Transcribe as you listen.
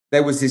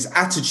there was this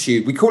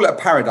attitude, we call it a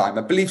paradigm,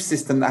 a belief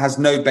system that has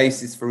no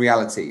basis for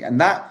reality. And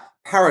that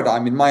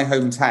paradigm in my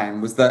hometown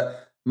was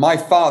that my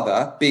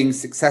father, being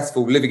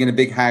successful, living in a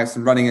big house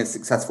and running a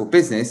successful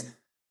business,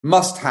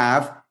 must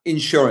have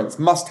insurance,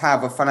 must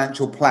have a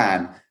financial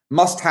plan,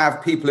 must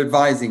have people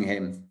advising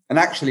him. And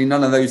actually,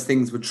 none of those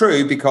things were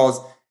true, because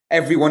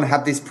everyone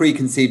had this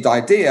preconceived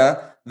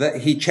idea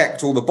that he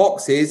checked all the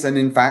boxes. And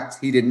in fact,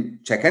 he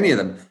didn't check any of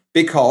them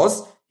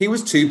because he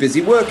was too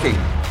busy working.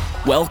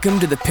 Welcome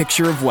to The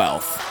Picture of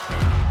Wealth,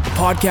 a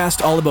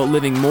podcast all about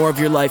living more of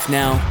your life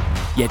now,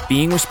 yet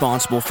being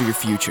responsible for your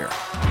future.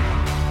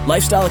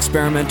 Lifestyle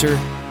experimenter,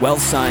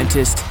 wealth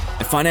scientist,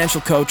 and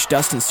financial coach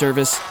Dustin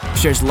Service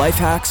shares life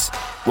hacks,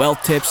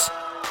 wealth tips,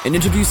 and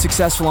interviews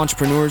successful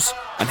entrepreneurs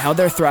on how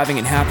they're thriving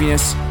in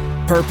happiness,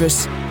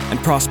 purpose,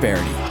 and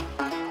prosperity.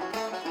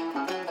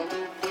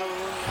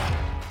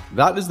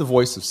 That is the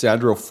voice of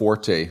Sandro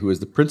Forte, who is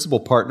the principal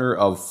partner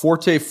of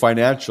Forte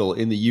Financial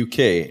in the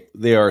UK.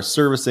 They are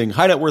servicing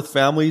high net worth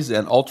families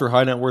and ultra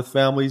high net worth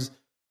families.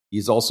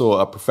 He's also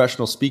a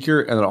professional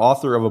speaker and an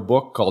author of a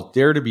book called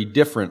Dare to be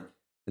Different.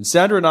 And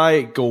Sandro and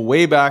I go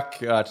way back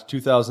to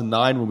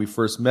 2009 when we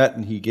first met,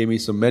 and he gave me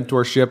some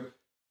mentorship.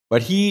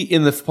 But he,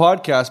 in the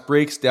podcast,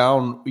 breaks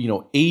down,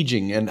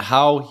 aging and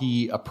how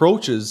he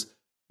approaches,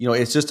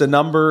 it's just a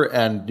number,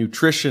 and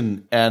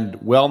nutrition and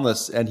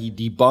wellness, and he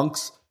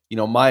debunks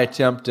my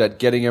attempt at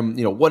getting him,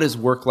 what is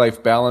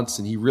work-life balance?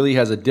 And he really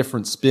has a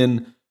different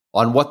spin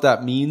on what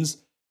that means,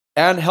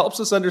 and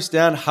helps us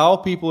understand how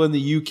people in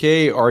the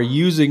UK are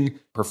using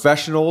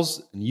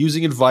professionals and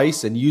using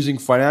advice and using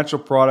financial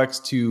products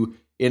to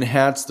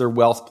enhance their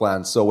wealth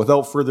plans. So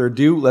without further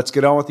ado, let's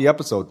get on with the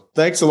episode.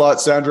 Thanks a lot,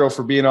 Sandro,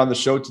 for being on the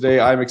show today.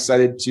 I'm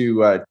excited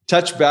to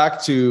touch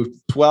back to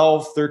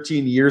 12,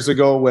 13 years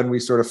ago when we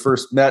sort of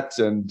first met,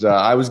 and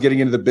I was getting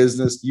into the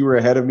business. You were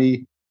ahead of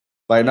me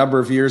by a number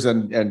of years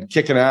and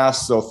kicking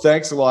ass. So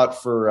thanks a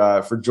lot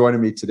for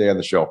joining me today on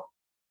the show.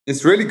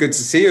 It's really good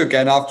to see you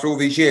again after all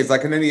these years. I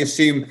can only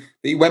assume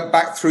that you went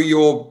back through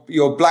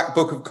your black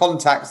book of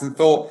contacts and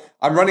thought,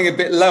 I'm running a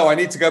bit low. I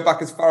need to go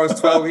back as far as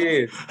 12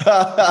 years.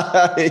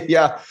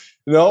 Yeah.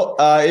 No,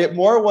 it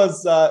more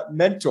was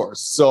mentors.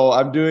 So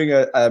I'm doing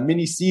a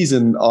mini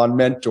season on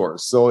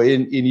mentors. So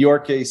in your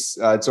case,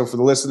 so for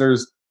the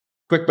listeners,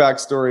 quick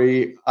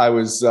backstory, I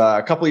was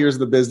a couple of years in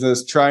the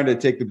business, trying to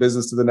take the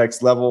business to the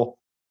next level.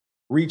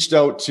 Reached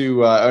out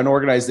to an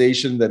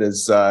organization that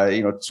is,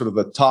 sort of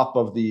the top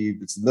of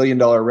it's the $1 million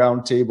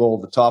round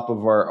table, the top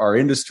of our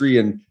industry.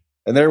 And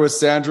there was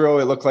Sandro.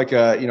 It looked like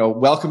a,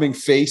 welcoming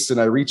face. And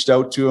I reached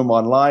out to him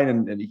online,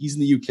 and he's in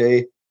the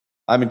UK.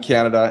 I'm in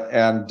Canada.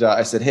 And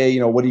I said, hey,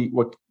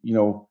 what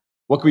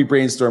can we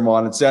brainstorm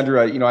on? And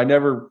Sandro,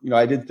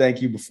 I did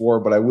thank you before,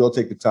 but I will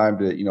take the time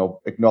to,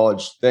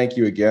 acknowledge, thank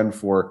you again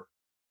for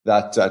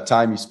that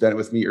time you spent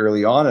with me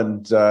early on.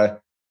 And,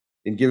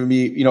 in giving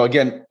me,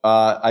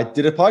 I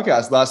did a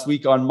podcast last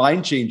week on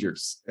mind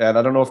changers, and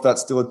I don't know if that's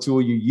still a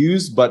tool you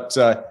use, but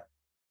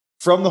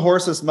from the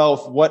horse's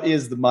mouth, what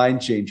is the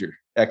mind changer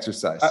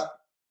exercise?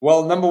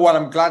 Well, number one,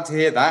 I'm glad to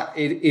hear that.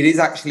 It is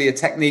actually a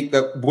technique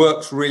that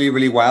works really,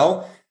 really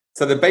well.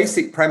 So the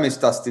basic premise,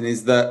 Dustin,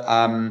 is that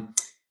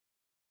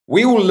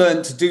we all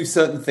learn to do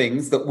certain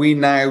things that we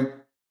now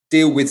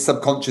deal with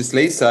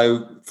subconsciously.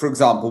 So, for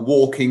example,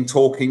 walking,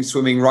 talking,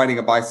 swimming, riding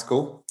a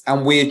bicycle,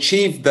 and we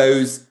achieve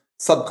those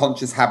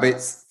subconscious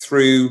habits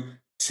through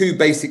two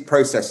basic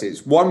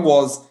processes. One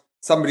was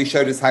somebody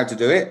showed us how to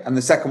do it, and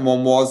the second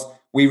one was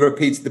we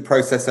repeated the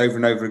process over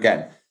and over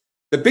again.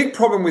 The big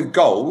problem with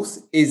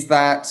goals is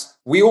that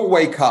we all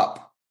wake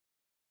up,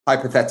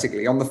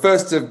 hypothetically, on the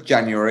 1st of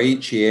January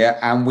each year,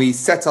 and we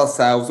set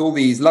ourselves all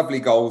these lovely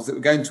goals that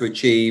we're going to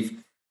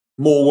achieve: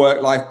 more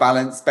work-life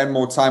balance, spend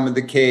more time with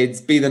the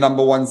kids, be the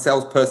number one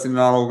salesperson in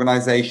our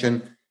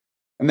organization.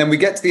 And then we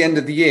get to the end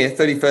of the year,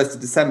 31st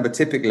of December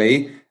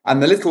typically,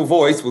 and the little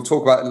voice, we'll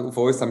talk about the little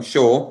voice, I'm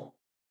sure,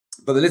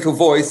 but the little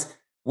voice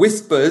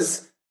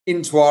whispers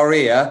into our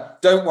ear,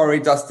 don't worry,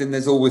 Dustin,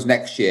 there's always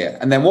next year.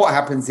 And then what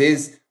happens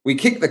is we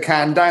kick the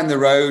can down the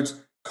road,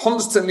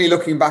 constantly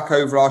looking back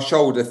over our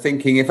shoulder,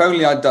 thinking, if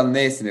only I'd done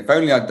this and if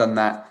only I'd done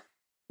that.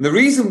 And the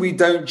reason we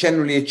don't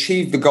generally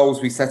achieve the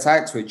goals we set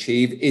out to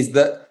achieve is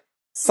that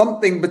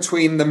something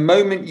between the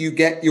moment you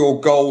get your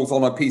goals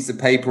on a piece of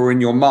paper or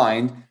in your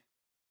mind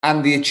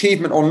and the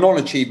achievement or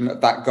non-achievement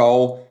of that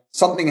goal,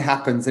 something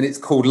happens, and it's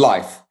called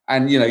life.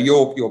 And,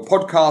 your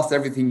podcast,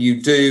 everything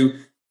you do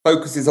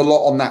focuses a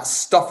lot on that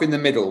stuff in the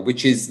middle,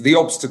 which is the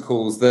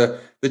obstacles, the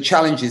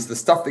challenges, the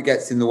stuff that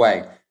gets in the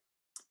way.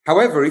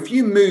 However, if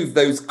you move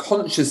those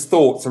conscious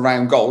thoughts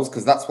around goals,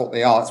 because that's what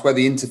they are, it's where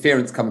the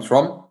interference comes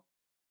from.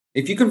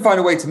 If you can find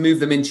a way to move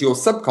them into your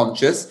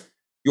subconscious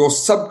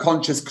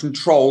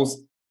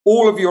controls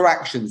all of your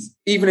actions,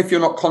 even if you're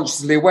not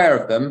consciously aware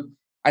of them,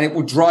 and it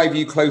will drive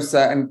you closer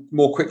and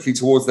more quickly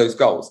towards those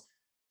goals.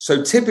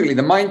 So typically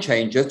the mind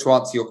changer, to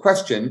answer your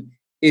question,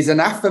 is an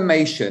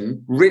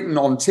affirmation written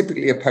on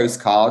typically a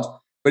postcard.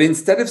 But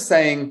instead of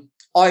saying,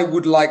 I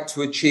would like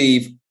to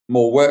achieve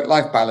more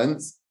work-life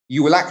balance,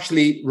 you will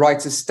actually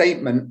write a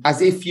statement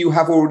as if you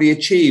have already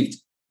achieved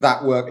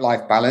that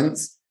work-life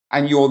balance.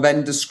 And you're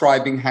then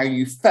describing how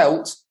you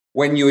felt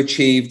when you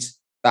achieved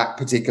that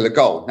particular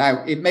goal.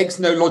 Now, it makes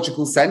no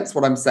logical sense,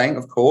 what I'm saying,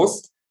 of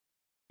course,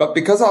 but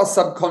because our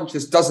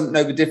subconscious doesn't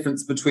know the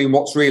difference between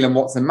what's real and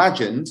what's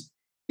imagined,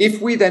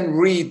 if we then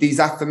read these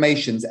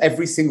affirmations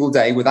every single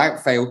day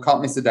without fail,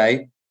 can't miss a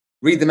day,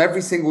 read them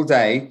every single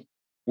day,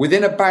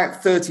 within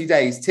about 30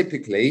 days,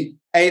 typically,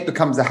 it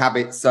becomes a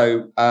habit.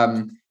 So,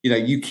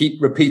 you keep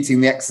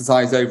repeating the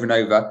exercise over and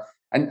over.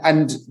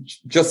 And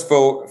just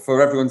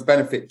for everyone's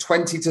benefit,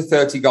 20 to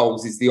 30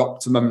 goals is the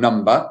optimum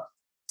number.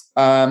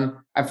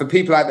 And for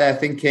people out there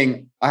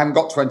thinking, I haven't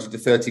got 20 to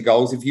 30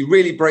 goals, if you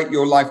really break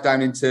your life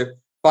down into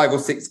 5 or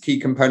 6 key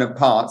component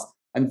parts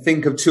and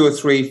think of 2 or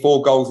 3,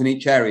 4 goals in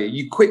each area,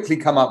 you quickly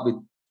come up with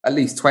at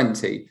least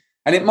 20.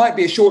 And it might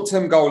be a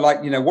short-term goal,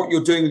 like, what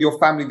you're doing with your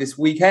family this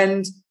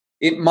weekend.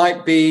 It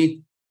might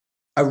be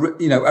a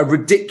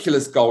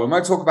ridiculous goal. And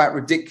when I talk about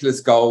ridiculous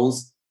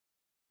goals,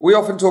 we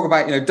often talk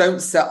about, don't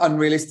set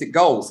unrealistic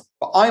goals,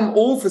 but I'm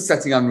all for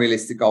setting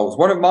unrealistic goals.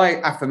 One of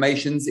my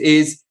affirmations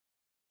is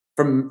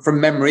from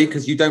memory,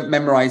 because you don't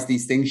memorize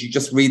these things. You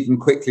just read them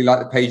quickly like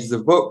the pages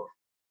of a book.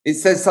 It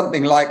says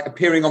something like,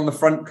 appearing on the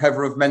front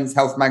cover of Men's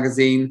Health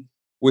magazine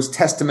was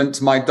testament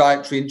to my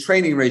dietary and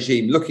training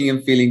regime, looking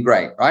and feeling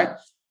great, right?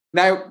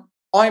 Now,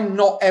 I'm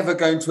not ever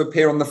going to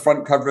appear on the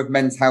front cover of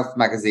Men's Health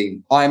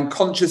magazine. I'm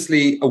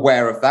consciously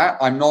aware of that.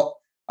 I'm not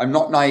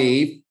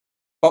naive.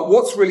 But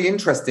what's really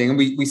interesting, and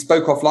we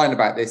spoke offline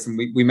about this, and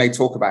we may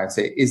talk about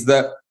it, is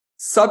that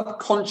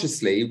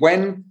subconsciously,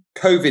 when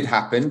COVID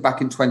happened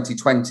back in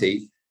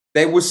 2020,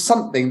 there was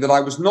something that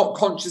I was not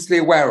consciously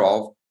aware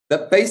of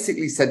that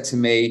basically said to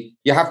me,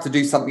 you have to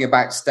do something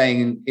about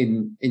staying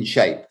in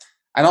shape.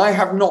 And I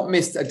have not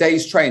missed a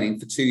day's training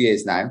for 2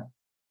 years now.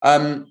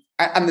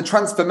 And the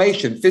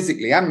transformation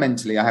physically and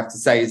mentally, I have to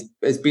say,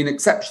 has been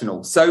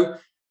exceptional.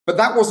 But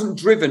that wasn't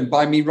driven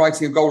by me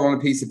writing a goal on a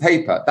piece of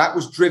paper. That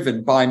was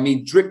driven by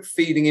me drip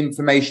feeding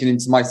information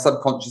into my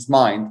subconscious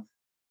mind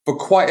for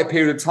quite a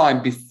period of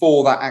time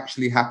before that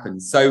actually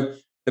happened. So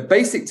the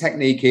basic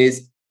technique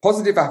is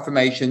positive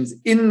affirmations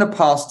in the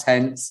past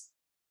tense,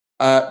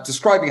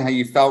 describing how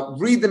you felt,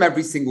 read them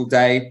every single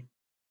day.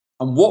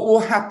 And what will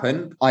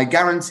happen, I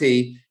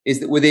guarantee, is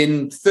that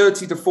within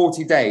 30 to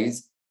 40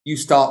 days, you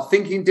start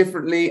thinking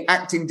differently,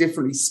 acting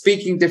differently,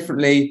 speaking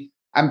differently,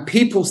 and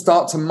people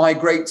start to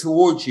migrate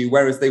towards you,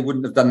 whereas they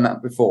wouldn't have done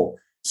that before.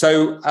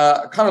 So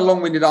kind of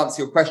long-winded answer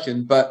to your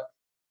question, but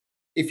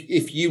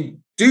if you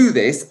do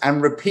this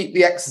and repeat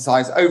the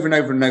exercise over and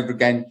over and over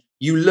again,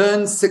 you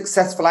learn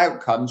successful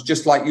outcomes,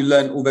 just like you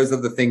learn all those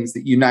other things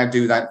that you now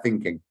do without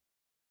thinking.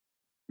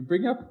 You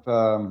bring up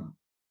a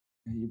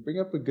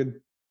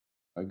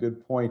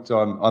good point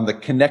on the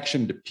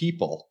connection to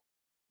people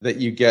that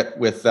you get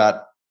with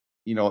that.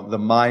 The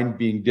mind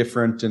being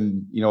different,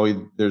 and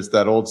there's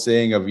that old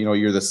saying of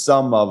you're the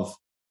sum of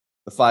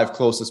the 5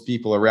 closest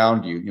people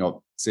around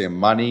you. Say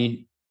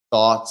money,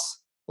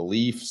 thoughts,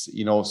 beliefs.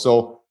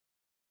 So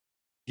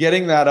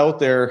getting that out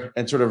there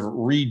and sort of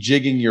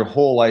rejigging your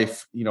whole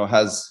life,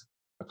 has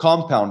a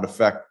compound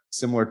effect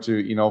similar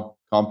to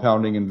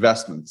compounding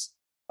investments.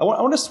 I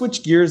want to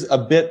switch gears a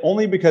bit,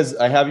 only because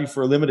I have you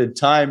for a limited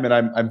time, and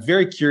I'm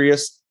very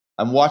curious.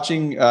 I'm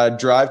watching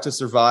Drive to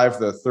Survive,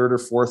 the 3rd or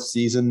 4th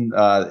season,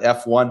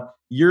 F1.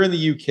 You're in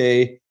the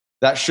UK.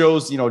 That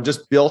show's,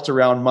 just built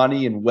around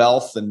money and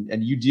wealth,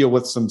 and you deal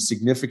with some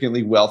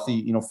significantly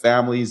wealthy,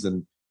 families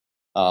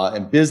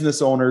and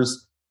business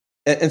owners.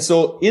 And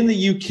so in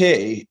the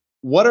UK,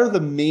 what are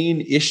the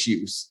main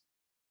issues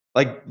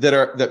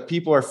that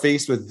people are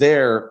faced with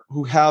there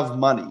who have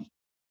money?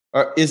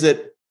 Or is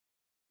it,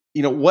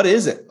 what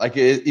is it?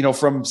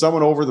 From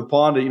someone over the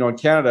pond, in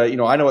Canada,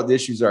 I know what the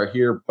issues are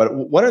here, but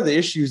what are the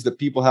issues that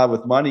people have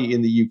with money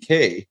in the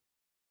UK?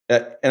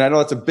 And I know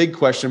that's a big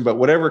question, but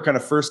whatever kind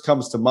of first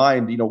comes to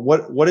mind,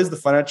 what is the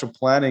financial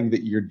planning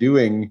that you're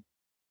doing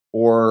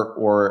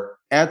or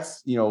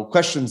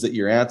questions that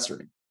you're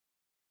answering?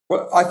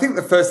 Well, I think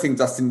the first thing,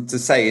 Dustin, to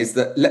say is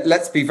that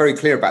let's be very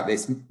clear about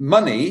this.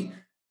 Money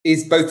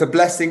is both a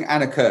blessing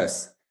and a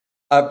curse.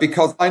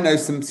 Because I know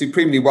some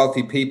supremely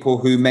wealthy people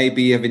who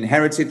maybe have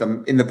inherited,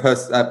 I'm in the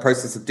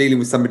process of dealing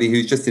with somebody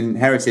who's just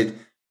inherited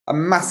a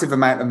massive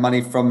amount of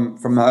money from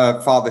her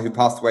father, who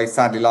passed away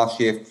sadly last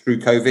year through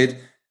COVID.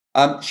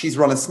 She's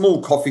run a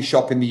small coffee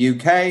shop in the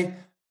UK,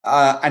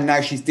 and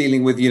now she's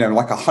dealing with,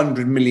 like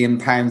 £100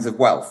 million of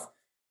wealth.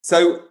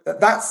 So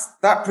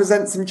that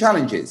presents some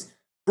challenges.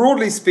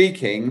 Broadly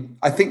speaking,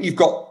 I think you've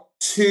got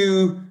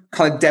 2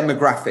 kind of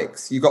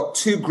demographics. You've got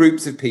 2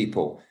 groups of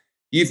people.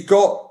 You've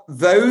got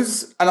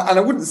those, and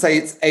I wouldn't say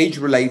it's age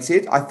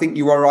related. I think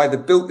you are either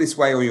built this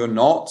way or you're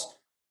not.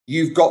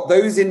 You've got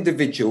those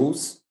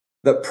individuals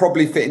that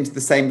probably fit into the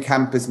same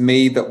camp as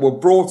me, that were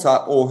brought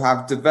up or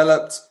have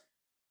developed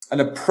an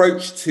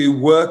approach to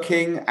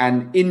working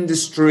and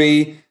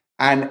industry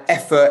and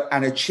effort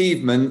and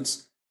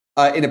achievement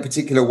in a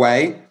particular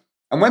way.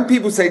 And when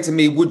people say to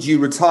me, would you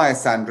retire,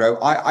 Sandro?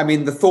 I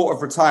mean, the thought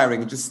of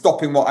retiring and just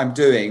stopping what I'm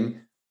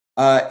doing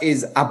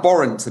is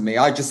abhorrent to me.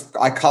 I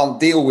can't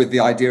deal with the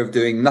idea of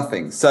doing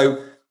nothing.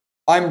 So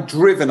I'm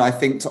driven, I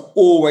think, to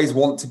always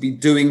want to be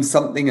doing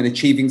something and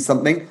achieving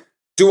something.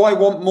 Do I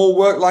want more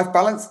work-life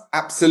balance?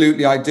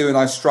 Absolutely, I do. And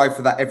I strive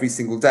for that every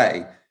single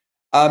day.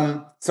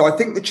 So I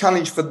think the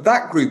challenge for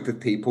that group of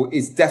people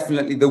is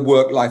definitely the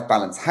work-life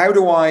balance. How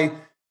do I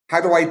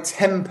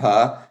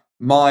temper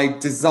my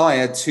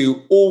desire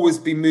to always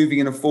be moving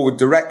in a forward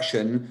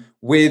direction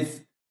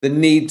with the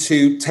need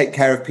to take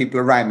care of people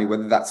around me,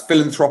 whether that's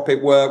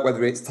philanthropic work,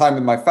 whether it's time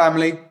with my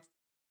family.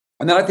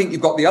 And then I think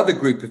you've got the other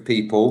group of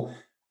people,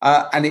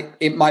 and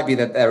it might be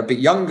that they're a bit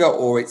younger,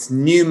 or it's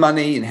new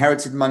money,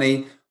 inherited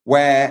money,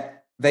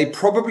 where they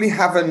probably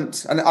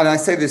haven't, and I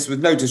say this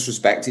with no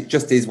disrespect, it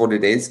just is what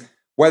it is,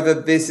 whether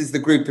this is the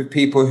group of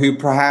people who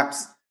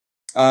perhaps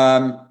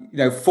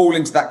fall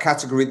into that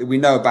category that we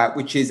know about,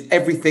 which is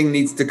everything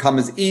needs to come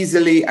as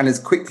easily and as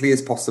quickly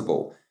as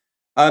possible.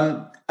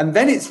 And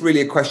then it's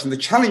really a question. The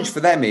challenge for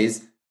them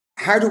is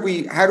how do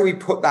we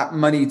put that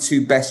money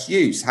to best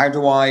use? How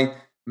do I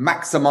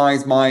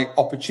maximize my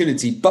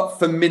opportunity, but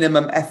for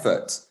minimum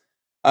effort?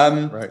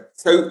 Right.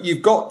 So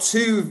you've got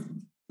two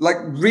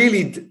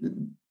really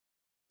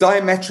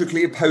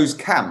diametrically opposed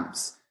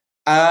camps,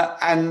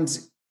 and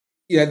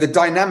the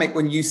dynamic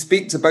when you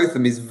speak to both of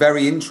them is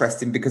very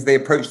interesting because they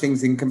approach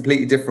things in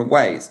completely different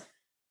ways.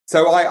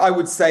 So I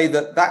would say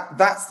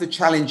that's the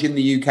challenge in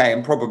the UK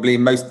and probably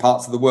in most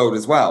parts of the world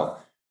as well.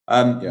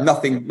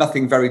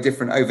 Nothing very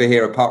different over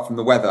here apart from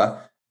the weather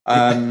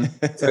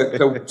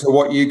to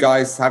what you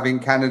guys have in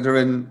Canada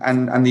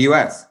and the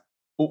US.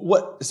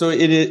 So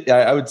it is.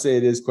 I would say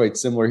it is quite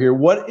similar here.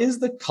 What is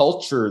the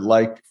culture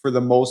like for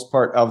the most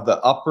part of the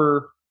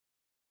upper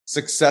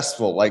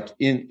successful, like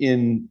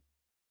in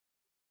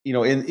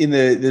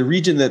the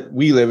region that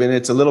we live in?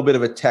 It's a little bit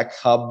of a tech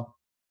hub.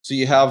 So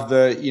you have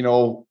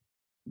the,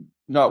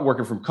 not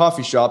working from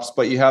coffee shops,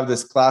 but you have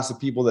this class of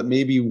people that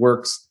maybe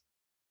works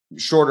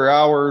shorter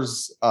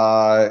hours,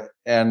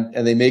 and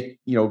they make,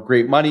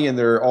 great money, and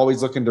they're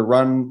always looking to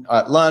run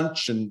at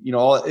lunch. And,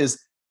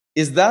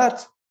 is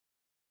that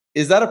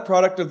a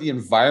product of the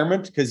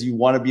environment because you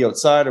want to be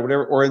outside or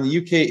whatever? Or in the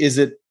UK, is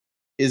it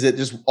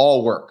just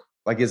all work?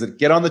 Like, is it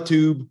get on the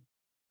tube,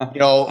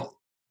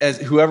 as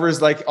whoever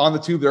is like on the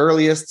tube the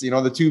earliest,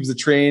 the tube's the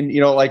train,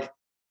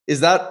 is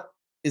that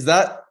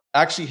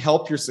actually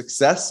help your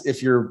success?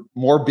 If you're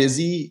more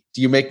busy,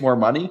 do you make more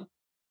money?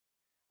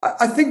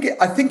 I think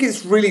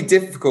it's really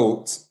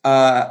difficult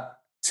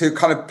to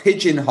kind of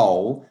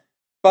pigeonhole,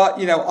 but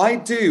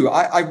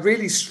I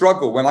really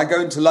struggle when I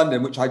go into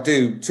London, which I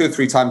do 2 or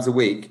 3 times a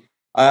week.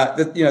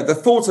 The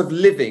thought of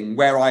living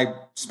where I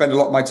spend a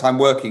lot of my time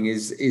working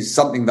is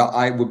something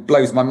that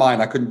blows my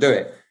mind. I couldn't do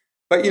it.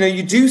 But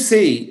you do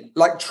see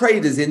like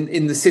traders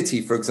in the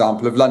city, for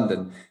example, of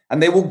London,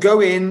 and they will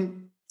go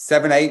in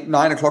 7, 8,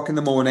 9 o'clock in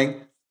the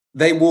morning.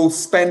 They will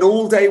spend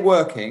all day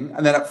working,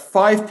 and then at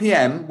 5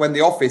 p.m. when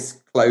the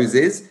office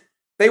closes,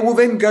 they will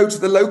then go to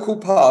the local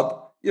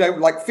pub,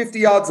 like 50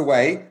 yards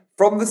away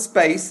from the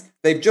space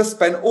they've just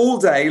spent all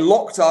day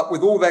locked up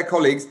with all their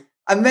colleagues,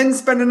 and then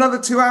spend another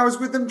 2 hours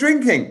with them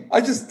drinking.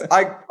 I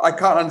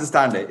can't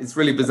understand it. It's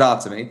really bizarre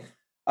to me.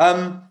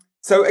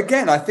 So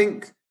again, I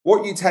think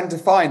what you tend to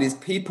find is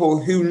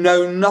people who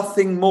know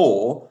nothing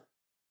more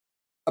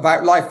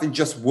about life than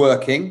just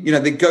working.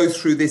 They go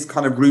through this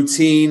kind of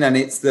routine, and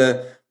it's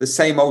the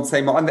same old,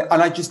 and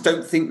I just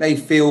don't think they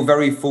feel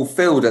very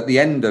fulfilled at the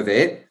end of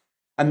it.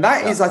 And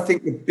that is, I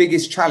think, the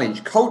biggest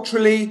challenge.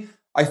 Culturally,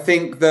 I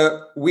think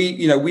that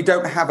we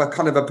don't have a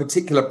kind of a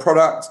particular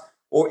product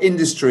or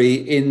industry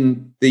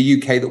in the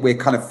UK that we're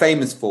kind of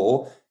famous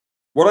for.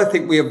 What I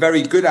think we are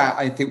very good at,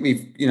 I think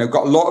we've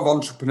got a lot of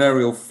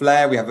entrepreneurial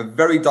flair. We have a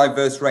very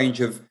diverse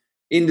range of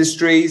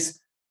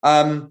industries.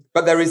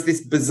 But there is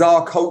this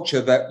bizarre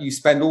culture that you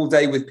spend all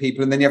day with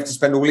people and then you have to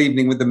spend all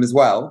evening with them as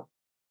well.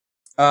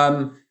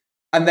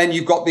 And then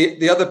you've got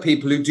the other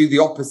people who do the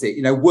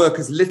opposite, work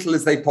as little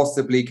as they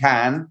possibly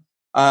can.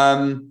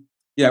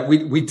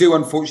 We do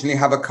unfortunately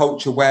have a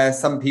culture where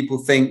some people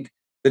think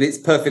that it's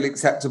perfectly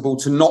acceptable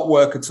to not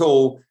work at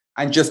all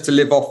and just to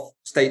live off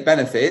state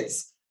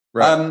benefits.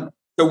 Right.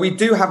 So we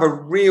do have a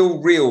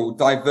real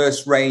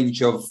diverse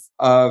range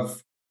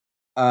of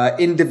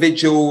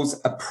individuals,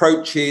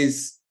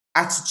 approaches,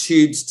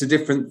 attitudes to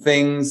different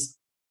things.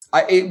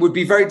 It would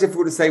be very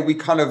difficult to say we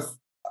kind of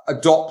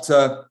adopt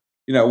a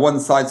one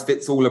size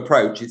fits all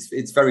approach.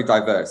 It's very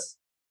diverse.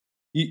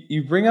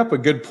 You bring up a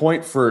good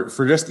point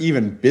for just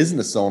even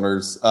business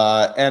owners,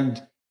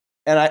 and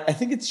I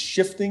think it's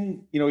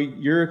shifting.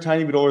 You're a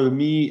tiny bit older than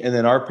me, and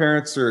then our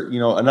parents are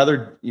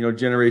another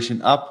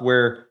generation up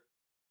where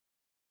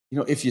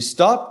if you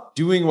stop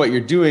doing what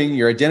you're doing,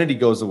 your identity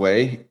goes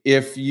away.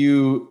 If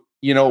you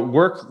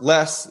work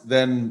less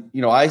than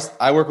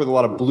I work with a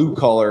lot of blue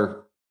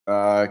collar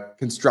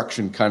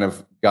construction kind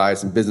of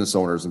guys and business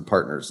owners and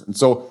partners, and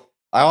so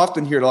I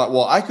often hear it a lot.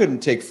 Well, I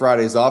couldn't take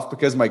Fridays off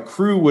because my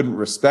crew wouldn't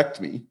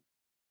respect me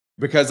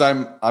because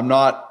I'm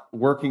not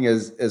working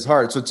as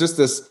hard. So it's just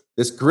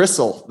this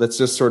gristle that's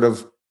just sort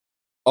of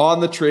on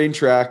the train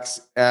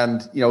tracks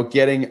and,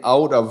 getting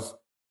out of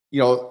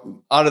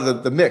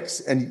the mix.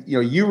 And,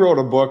 you wrote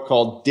a book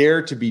called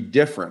Dare to Be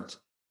Different.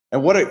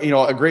 And what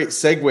a great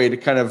segue to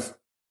kind of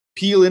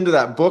peel into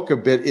that book a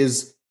bit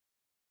is,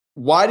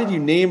 why did you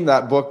name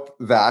that book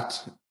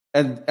that?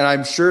 And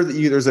I'm sure that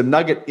there's a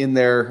nugget in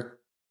there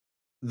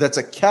that's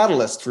a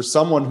catalyst for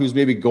someone who's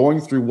maybe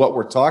going through what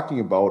we're talking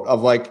about,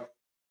 of like,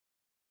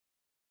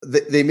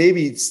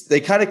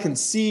 they kind of can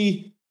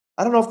see,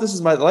 I don't know if this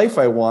is my life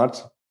I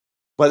want,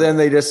 but then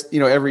they just,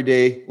 every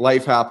day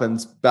life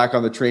happens back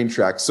on the train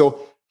track. So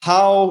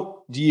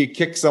how do you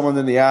kick someone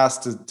in the ass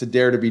to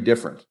dare to be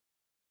different?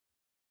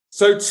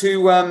 So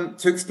to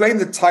explain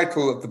the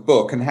title of the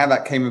book and how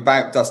that came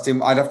about,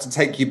 Dustin, I'd have to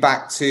take you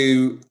back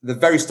to the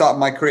very start of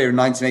my career in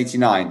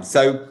 1989.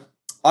 So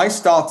I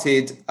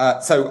started,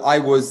 I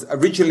was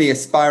originally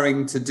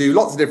aspiring to do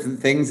lots of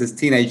different things as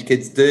teenage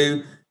kids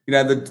do.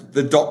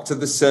 The doctor,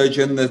 the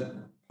surgeon, the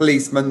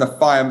policeman, the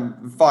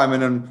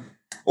fireman, and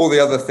all the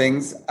other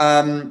things.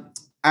 And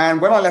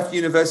when I left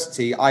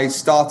university, I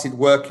started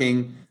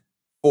working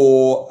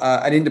for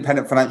an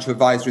independent financial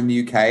advisor in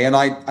the UK. And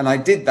I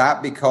did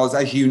that because,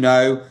 as you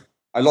know,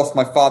 I lost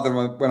my father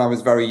when I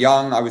was very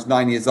young. I was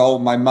 9 years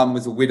old. My mum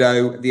was a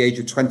widow at the age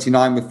of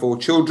 29 with 4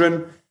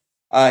 children.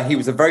 He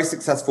was a very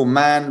successful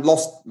man.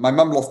 My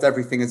mum lost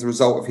everything as a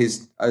result of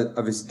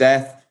his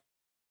death,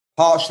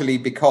 partially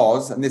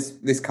because, and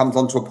this comes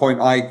on to a point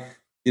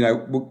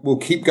we'll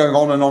keep going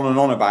on and on and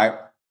on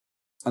about,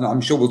 and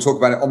I'm sure we'll talk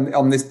about it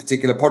on this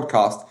particular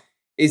podcast,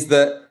 is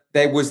that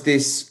there was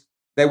this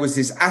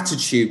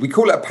attitude, we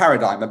call it a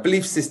paradigm, a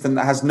belief system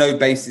that has no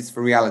basis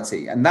for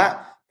reality. And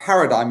that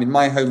paradigm in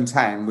my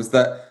hometown was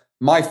that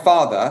my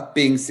father,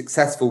 being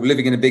successful,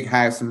 living in a big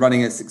house and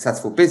running a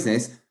successful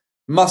business,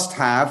 must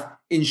have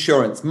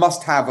insurance,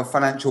 must have a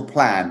financial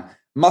plan,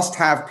 must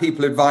have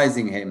people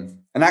advising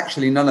him. And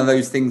actually, none of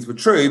those things were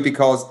true,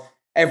 because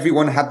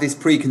everyone had this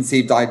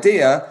preconceived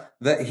idea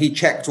that he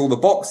checked all the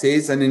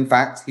boxes. And in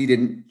fact, he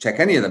didn't check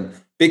any of them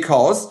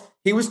because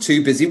he was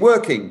too busy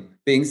working,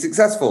 being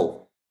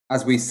successful,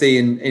 as we see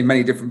in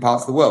many different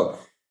parts of the world.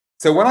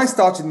 So when I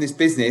started in this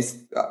business,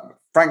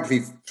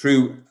 frankly,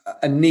 through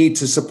a need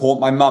to support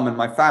my mum and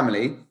my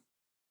family,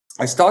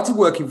 I started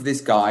working for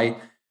this guy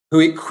who,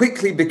 it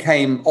quickly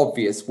became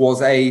obvious,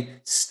 was a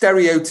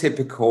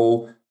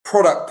stereotypical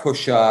product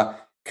pusher,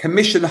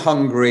 commission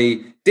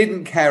hungry,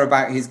 didn't care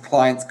about his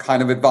clients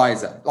kind of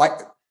advisor, like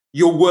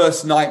your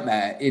worst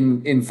nightmare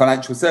in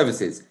financial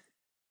services.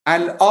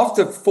 And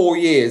after 4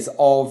 years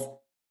of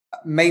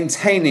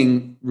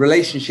maintaining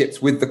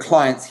relationships with the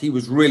clients he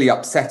was really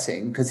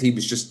upsetting, because he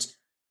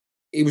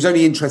was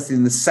only interested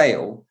in the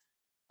sale,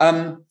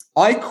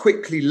 I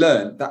quickly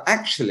learned that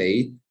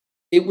actually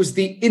it was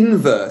the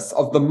inverse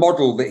of the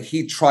model that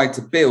he tried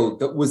to build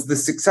that was the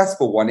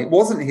successful one. It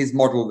wasn't his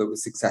model that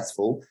was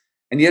successful.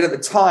 And yet at the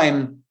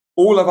time,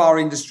 all of our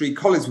industry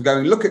colleagues were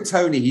going, look at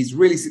Tony, he's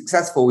really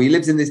successful. He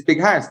lives in this big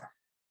house.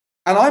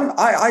 And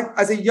I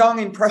as a young,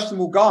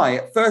 impressionable guy,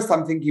 at first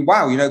I'm thinking,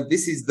 wow,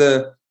 this is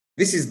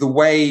the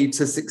way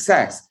to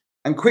success.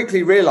 And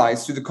quickly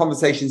realized through the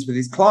conversations with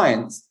his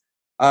clients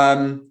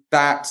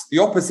that the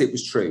opposite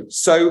was true.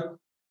 So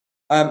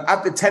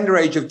at the tender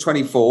age of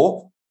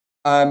 24,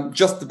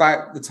 just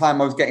about the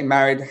time I was getting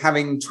married,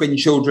 having twin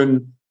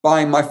children,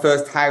 buying my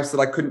first house that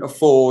I couldn't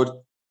afford,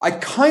 I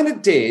kind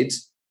of did,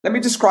 let me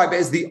describe it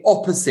as the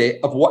opposite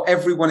of what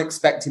everyone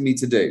expected me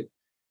to do.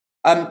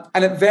 And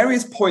at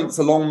various points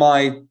along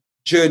my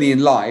journey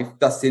in life,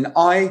 Dustin,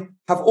 I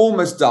have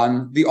almost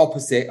done the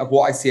opposite of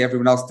what I see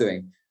everyone else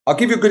doing. I'll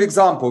give you a good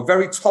example, a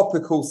very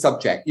topical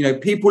subject.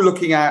 People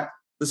looking at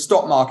the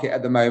stock market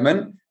at the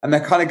moment, and they're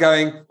kind of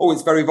going, oh,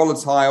 it's very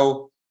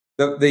volatile.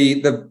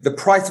 The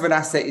price of an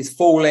asset is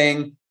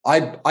falling.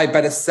 I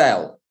better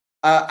sell.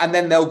 And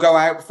then they'll go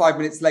out 5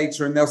 minutes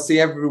later and they'll see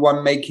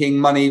everyone making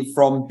money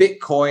from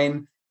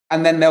Bitcoin,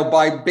 and then they'll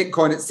buy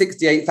Bitcoin at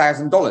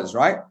 $68,000,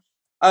 right?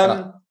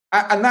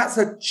 And that's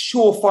a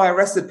surefire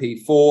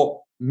recipe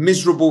for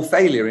miserable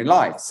failure in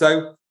life.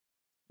 So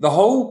the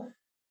whole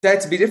Dare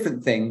to Be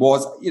Different thing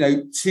was,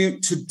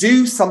 to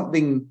do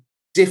something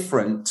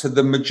different to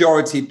the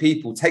majority of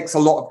people takes a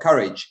lot of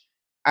courage.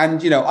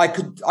 And, I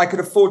could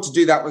afford to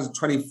do that when I was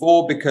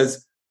 24,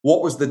 because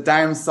what was the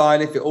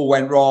downside if it all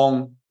went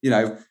wrong?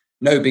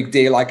 No big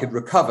deal. I could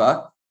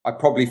recover. I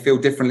probably feel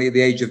differently at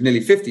the age of nearly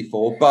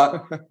 54.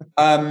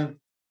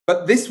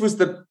 But this was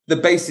the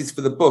basis for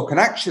the book. And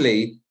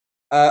actually,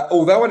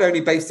 although I'd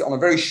only based it on a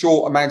very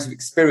short amount of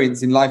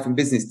experience in life and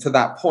business to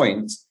that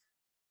point,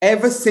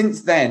 ever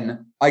since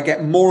then, I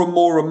get more and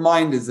more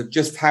reminders of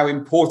just how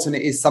important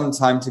it is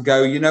sometimes to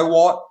go, you know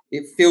what?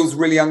 It feels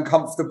really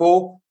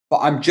uncomfortable, but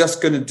I'm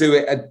just going to do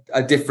it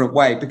a different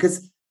way,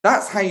 because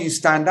that's how you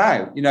stand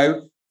out.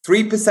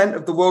 3%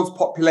 of the world's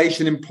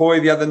population employ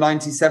the other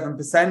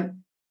 97%.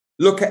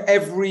 Look at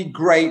every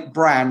great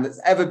brand that's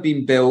ever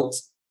been built,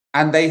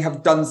 and they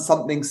have done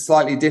something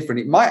slightly different.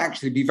 It might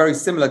actually be very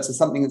similar to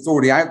something that's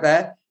already out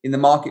there in the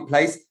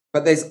marketplace,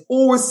 but there's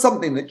always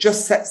something that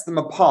just sets them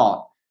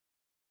apart.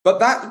 But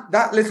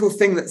that little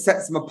thing that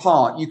sets them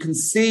apart, you can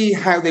see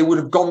how they would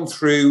have gone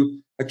through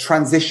a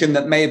transition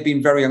that may have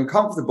been very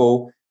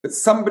uncomfortable, but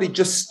somebody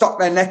just stuck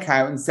their neck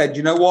out and said,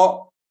 you know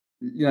what,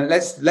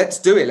 let's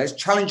do it. Let's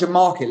challenge a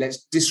market.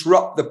 Let's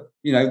disrupt the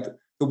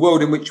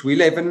world in which we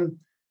live. And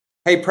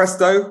hey,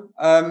 presto,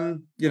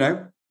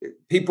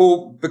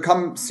 people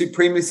become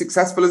supremely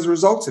successful as a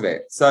result of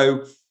it.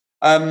 So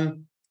that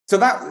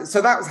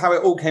was how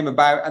it all came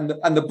about.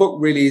 And the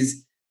book really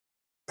is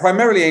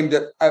primarily aimed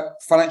at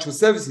financial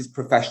services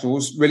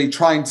professionals, really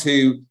trying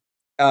to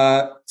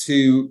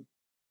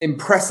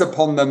impress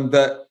upon them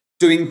that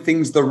doing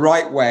things the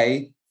right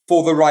way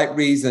for the right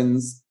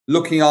reasons,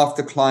 looking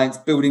after clients,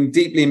 building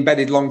deeply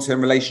embedded long-term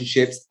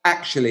relationships,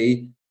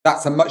 actually,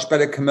 that's a much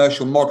better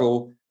commercial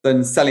model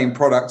than selling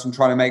products and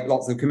trying to make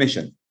lots of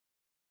commission.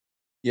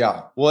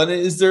 Yeah. Well, and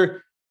is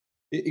there,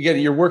 again,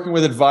 you're working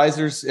with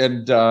advisors,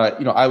 and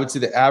I would say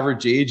the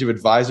average age of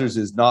advisors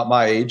is not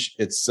my age.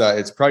 It's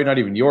probably not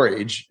even your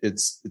age.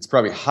 It's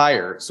probably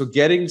higher. So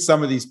getting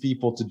some of these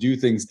people to do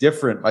things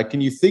different, like,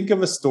 can you think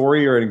of a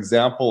story or an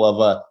example of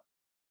a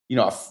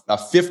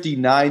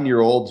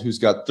 59-year-old who's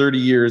got 30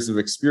 years of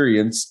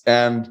experience,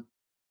 and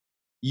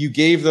you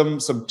gave them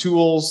some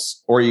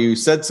tools or you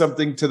said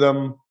something to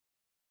them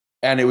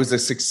and it was a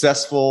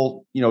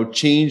successful,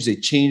 change? They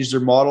changed their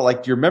model.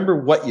 Like, do you remember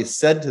what you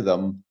said to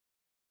them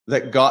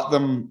that got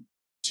them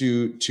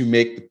to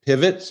make the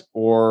pivot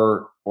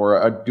or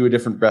do a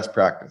different best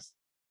practice?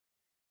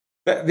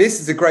 But this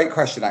is a great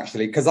question,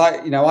 actually, because I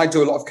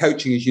do a lot of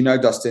coaching, as you know,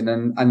 Dustin,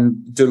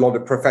 and do a lot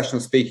of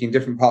professional speaking in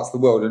different parts of the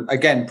world. And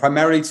again,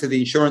 primarily to the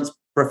insurance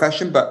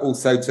profession, but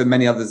also to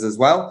many others as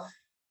well.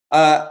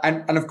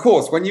 And of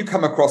course, when you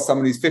come across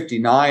someone who's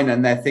 59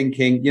 and they're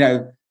thinking,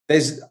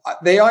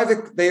 they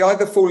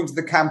either fall into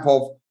the camp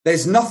of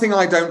there's nothing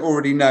I don't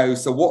already know.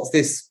 So what's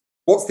this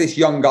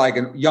younger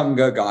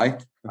guy?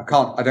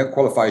 I don't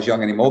qualify as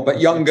young anymore,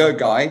 but younger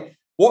guy.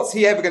 What's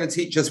he ever going to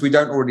teach us we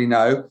don't already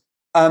know?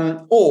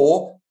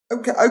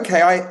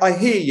 Okay, I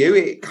hear you.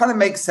 It kind of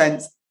makes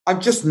sense.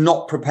 I'm just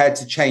not prepared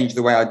to change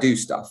the way I do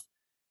stuff.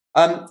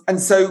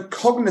 And so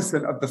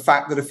cognizant of the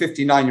fact that a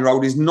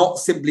 59-year-old is not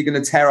simply going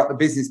to tear up the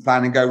business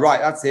plan and go, right,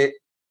 that's it,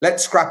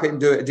 let's scrap it and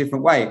do it a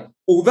different way.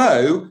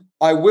 Although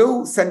I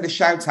will send a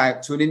shout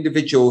out to an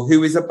individual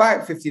who is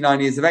about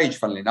 59 years of age,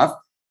 funnily enough.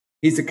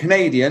 He's a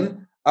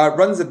Canadian,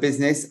 runs a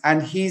business,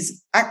 and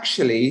he's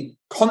actually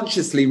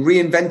consciously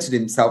reinvented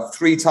himself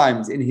 3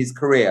 times in his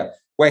career,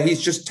 where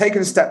he's just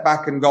taken a step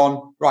back and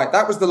gone, right,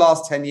 that was the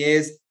last 10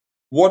 years.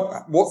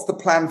 What's the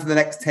plan for the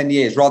next 10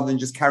 years, rather than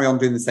just carry on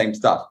doing the same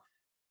stuff?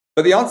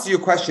 But the answer to your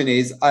question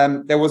is,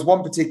 there was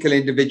one particular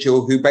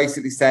individual who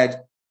basically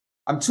said,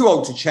 I'm too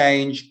old to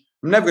change.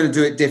 I'm never going to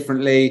do it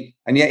differently.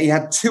 And yet he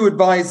had 2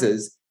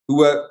 advisors who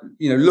were,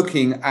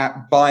 looking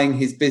at buying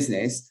his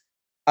business.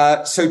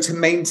 So to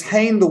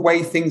maintain the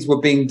way things were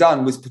being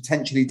done was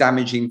potentially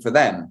damaging for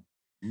them.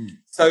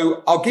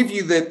 So I'll give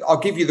you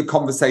the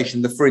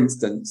conversation, for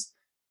instance.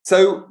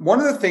 So one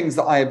of the things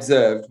that I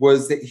observed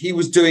was that he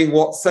was doing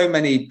what so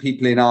many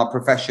people in our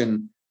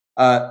profession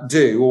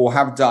do or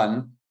have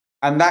done.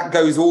 And that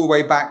goes all the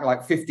way back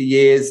like 50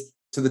 years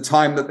to the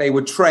time that they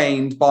were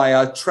trained by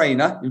a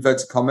trainer,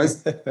 inverted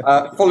commas,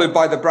 followed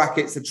by the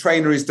brackets. A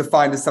trainer is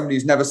defined as somebody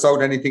who's never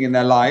sold anything in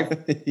their life.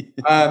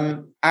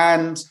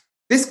 And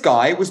this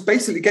guy was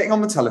basically getting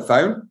on the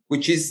telephone,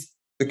 which is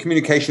the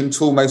communication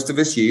tool most of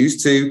us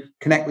use to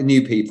connect with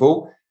new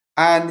people.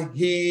 And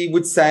he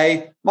would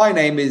say, my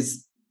name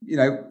is,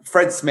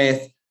 Fred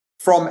Smith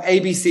from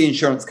ABC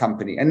Insurance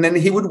Company. And then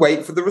he would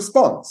wait for the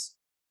response.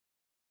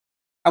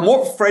 And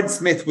what Fred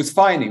Smith was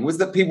finding was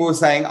that people were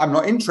saying, I'm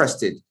not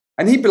interested.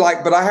 And he'd be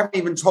like, but I haven't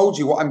even told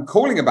you what I'm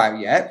calling about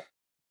yet.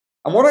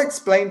 And what I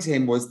explained to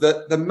him was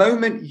that the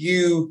moment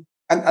you,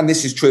 and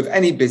this is true of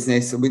any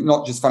business, and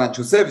not just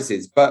financial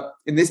services, but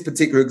in this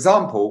particular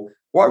example,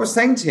 what I was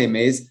saying to him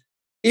is,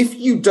 if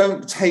you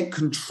don't take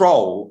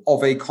control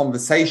of a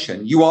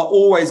conversation, you are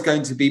always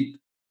going to be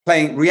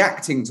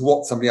reacting to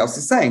what somebody else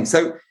is saying.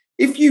 So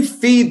if you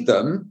feed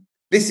them,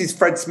 this is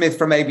Fred Smith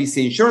from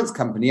ABC Insurance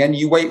Company, and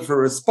you wait for a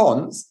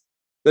response,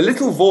 the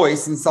little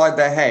voice inside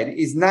their head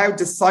is now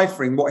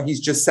deciphering what he's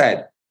just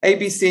said.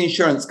 ABC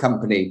Insurance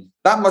Company.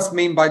 That must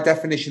mean by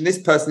definition,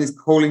 this person is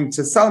calling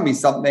to sell me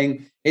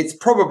something. It's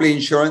probably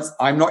insurance.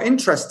 I'm not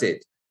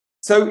interested.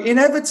 So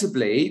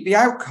inevitably, the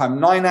outcome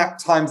 9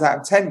 times out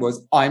of 10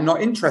 was, I'm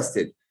not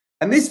interested.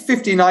 And this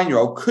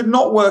 59-year-old could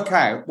not work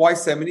out why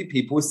so many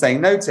people were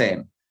saying no to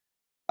him.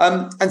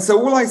 And so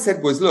all I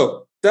said was,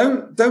 look,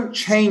 don't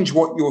change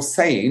what you're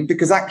saying,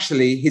 because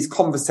actually his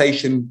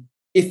conversation,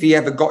 if he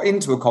ever got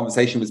into a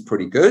conversation, was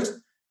pretty good.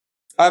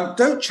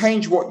 Don't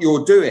change what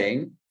you're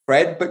doing,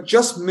 Fred, but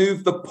just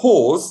move the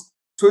pause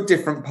to a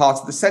different part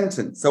of the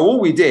sentence. So all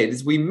we did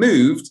is we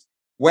moved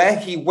where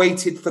he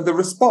waited for the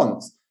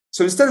response.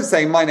 So instead of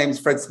saying, my name's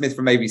Fred Smith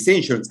from ABC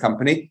Insurance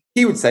Company,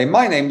 he would say,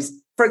 my name's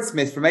Fred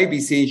Smith from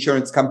ABC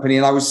Insurance Company,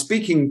 and I was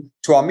speaking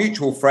to our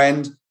mutual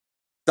friend,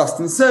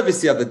 Dustin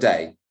Service, the other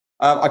day.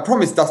 I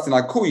promised Dustin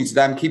I'd call you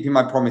today. I'm keeping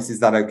my promise. Is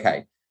that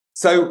okay?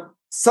 So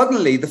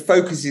suddenly the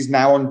focus is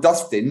now on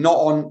Dustin, not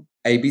on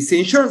ABC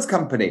Insurance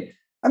Company.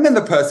 And then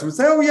the person would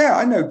say, oh yeah,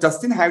 I know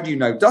Dustin. How do you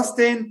know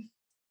Dustin?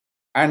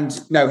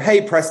 And no,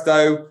 hey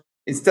presto,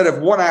 instead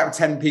of 1 out of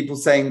 10 people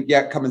saying,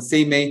 yeah, come and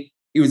see me,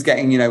 he was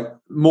getting,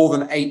 more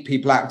than 8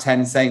 people out of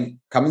 10 saying,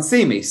 come and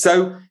see me.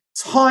 So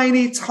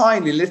tiny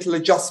little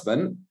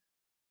adjustment,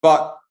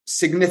 but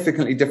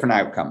significantly different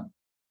outcome.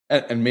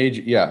 And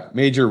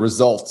major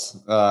results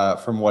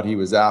from what he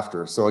was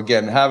after. So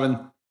again, having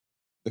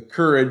the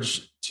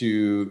courage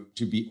to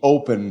be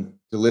open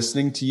to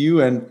listening to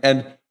you,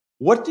 and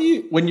what do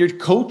you, when you're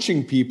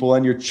coaching people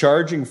and you're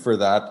charging for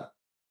that,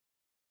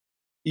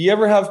 do you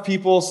ever have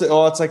people say,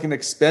 oh, it's like an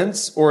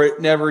expense, or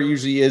it never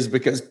usually is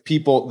because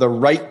the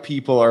right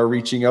people are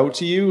reaching out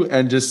to you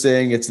and just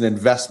saying it's an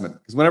investment?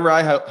 Because whenever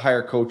I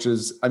hire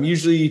coaches, I'm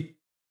usually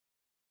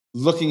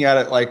looking at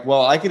it like,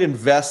 well, I could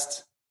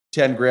invest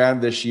 10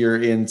 grand this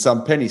year in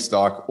some penny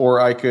stock, or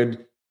I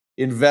could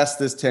invest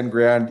this 10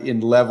 grand in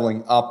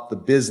leveling up the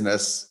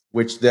business,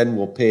 which then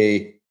will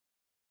pay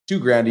 2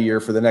 grand a year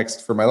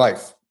for my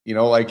life.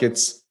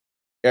 It's,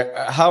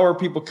 how are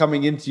people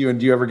coming into you,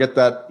 and do you ever get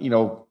that,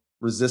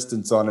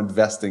 resistance on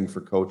investing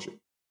for coaching?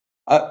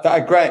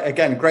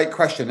 Great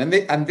question.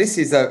 And this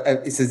is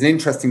an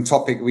interesting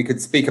topic we could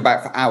speak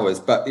about for hours,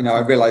 but, I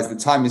realize the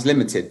time is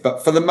limited.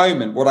 But for the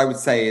moment, what I would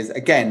say is,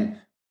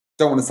 again,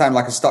 don't want to sound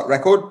like a stuck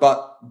record,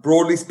 but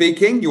broadly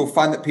speaking, you'll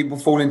find that people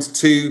fall into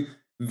 2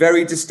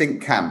 very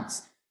distinct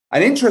camps.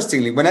 And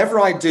interestingly, whenever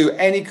I do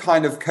any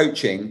kind of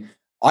coaching,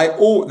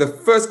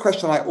 the first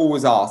question I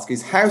always ask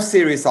is, how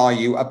serious are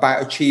you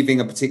about achieving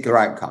a particular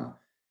outcome?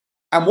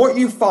 And what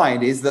you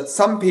find is that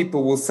some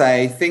people will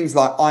say things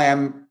like, I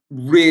am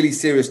really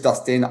serious,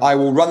 Dustin. I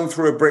will run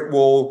through a brick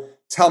wall.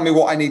 Tell me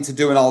what I need to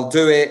do and I'll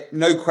do it.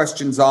 No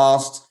questions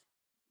asked.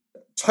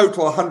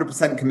 Total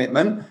 100%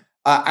 commitment.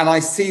 And I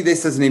see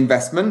this as an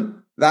investment.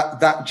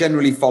 That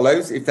generally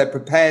follows. If they're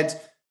prepared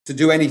to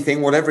do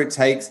anything, whatever it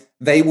takes,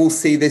 they will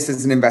see this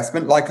as an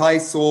investment. Like I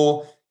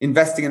saw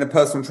investing in a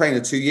personal trainer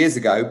 2 years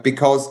ago,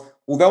 because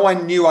although I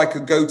knew I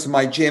could go to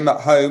my gym at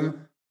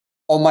home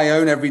on my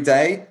own every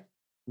day,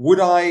 would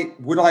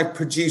I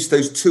produce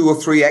those 2 or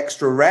 3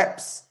 extra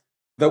reps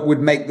that would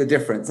make the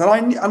difference? And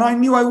I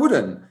knew I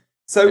wouldn't.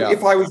 So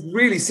if I was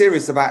really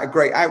serious about a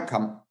great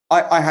outcome,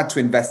 I had to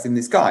invest in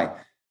this guy.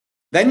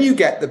 Then you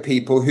get the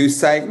people who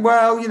say,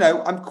 well,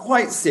 I'm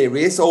quite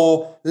serious,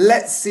 or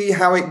let's see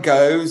how it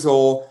goes,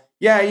 or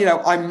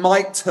I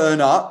might turn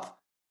up,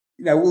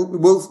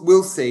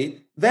 we'll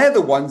see. They're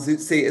the ones that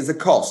see it as a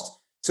cost.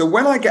 So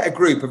when I get a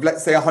group of,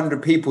 let's say,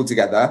 100 people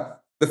together,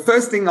 the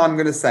first thing I'm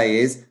going to say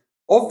is,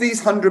 of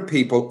these 100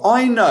 people,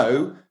 I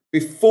know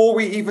before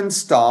we even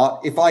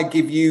start, if I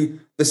give you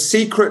the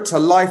secret to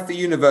life, the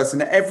universe,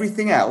 and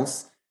everything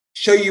else,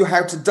 show you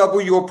how to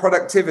double your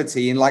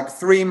productivity in like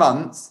 3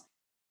 months,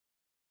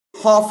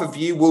 half of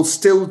you will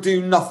still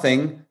do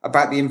nothing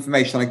about the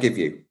information I give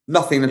you.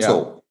 Nothing at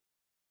all.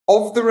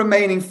 Of the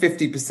remaining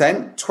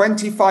 50%,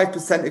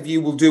 25% of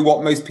you will do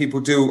what most people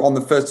do on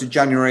the 1st of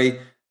January.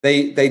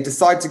 They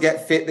decide to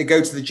get fit. They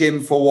go to the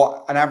gym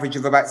for an average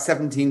of about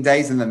 17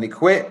 days, and then they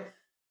quit.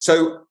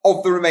 So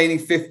of the remaining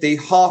 50,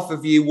 half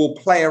of you will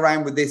play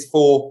around with this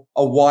for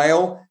a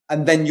while,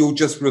 and then you'll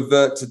just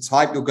revert to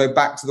type. You'll go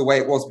back to the way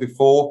it was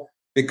before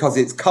because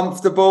it's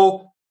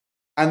comfortable.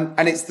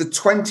 And it's the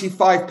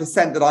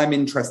 25% that I'm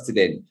interested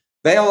in.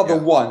 They are the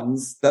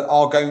ones that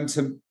are going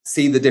to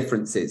see the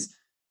differences.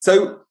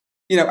 So,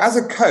 as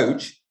a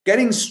coach,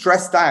 getting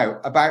stressed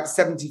out about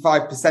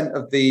 75%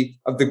 of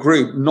the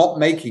group not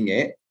making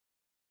it,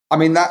 I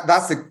mean,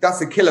 that's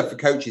a killer for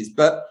coaches.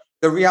 But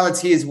the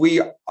reality is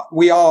we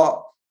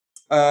are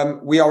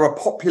a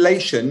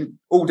population,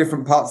 all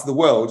different parts of the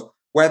world,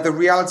 where the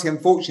reality,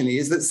 unfortunately,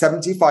 is that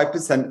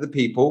 75% of the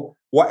people,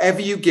 whatever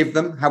you give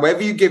them,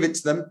 however you give it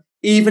to them,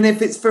 even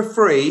if it's for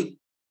free,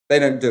 they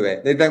don't do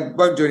it. They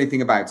won't do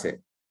anything about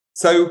it.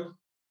 So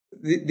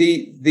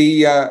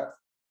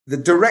the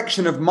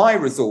direction of my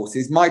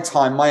resources, my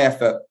time, my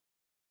effort,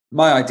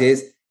 my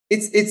ideas,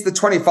 it's the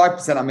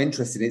 25% I'm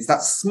interested in. It's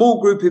that small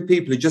group of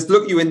people who just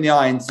look you in the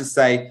eye and just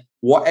say,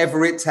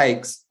 whatever it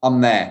takes, I'm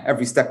there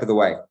every step of the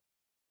way.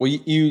 Well,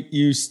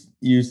 you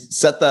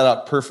set that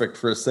up perfect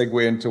for a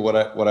segue into what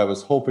I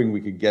was hoping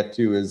we could get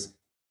to. Is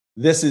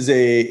this is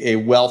a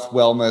wealth,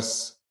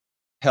 wellness,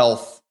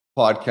 health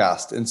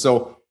podcast. And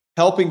so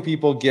helping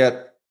people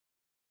get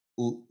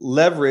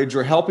leverage,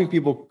 or helping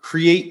people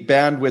create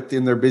bandwidth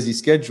in their busy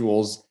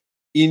schedules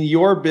in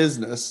your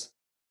business,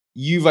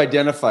 you've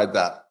identified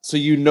that.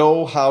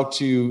 So how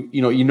to,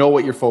 you know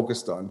what you're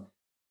focused on.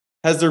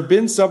 Has there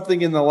been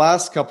something in the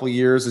last couple of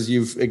years, as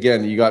you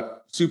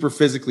got super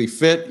physically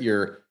fit,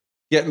 you're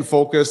getting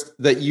focused,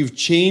 that you've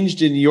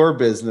changed in your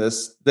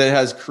business that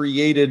has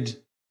created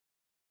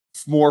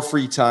more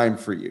free time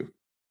for you?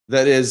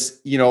 That is,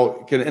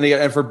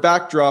 and for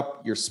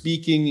backdrop, you're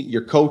speaking,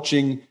 you're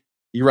coaching,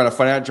 you run a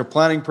financial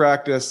planning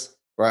practice,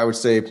 or I would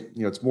say,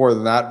 it's more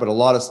than that, but a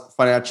lot of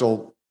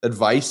financial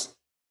advice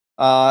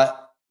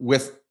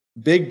with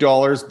big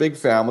dollars, big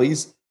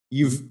families.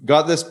 You've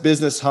got this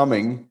business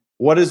humming.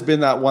 What has been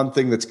that one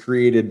thing that's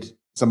created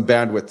some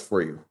bandwidth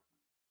for you?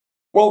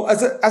 Well,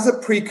 as a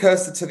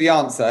precursor to the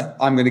answer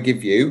I'm going to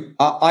give you,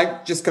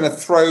 I'm just going to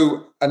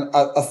throw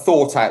a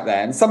thought out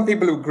there. And some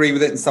people agree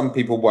with it and some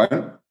people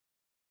won't.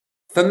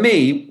 For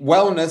me,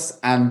 wellness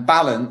and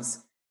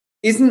balance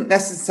isn't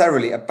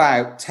necessarily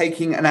about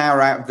taking an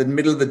hour out of the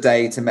middle of the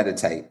day to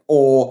meditate,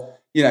 or,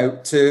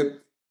 to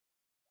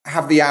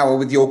have the hour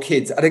with your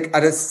kids at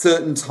a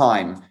certain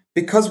time.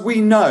 Because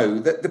we know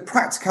that the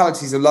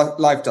practicalities of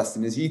life,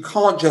 Dustin, is you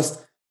can't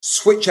just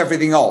switch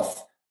everything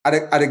off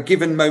at a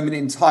given moment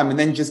in time and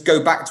then just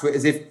go back to it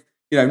as if,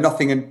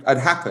 nothing had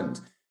happened.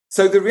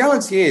 So the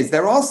reality is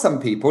there are some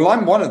people,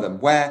 I'm one of them,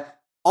 where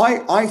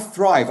I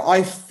thrive.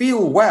 I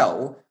feel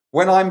well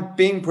when I'm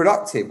being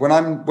productive, when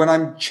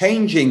I'm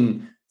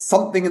changing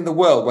something in the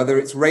world, whether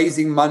it's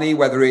raising money,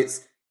 whether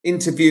it's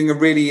interviewing a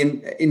really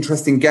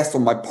interesting guest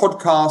on my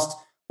podcast,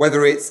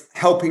 whether it's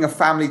helping a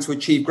family to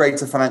achieve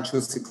greater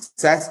financial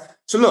success.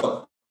 So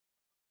look,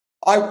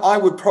 I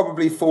would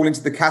probably fall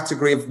into the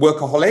category of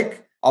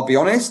workaholic, I'll be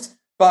honest,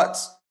 but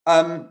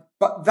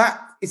that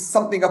is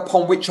something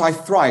upon which I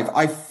thrive.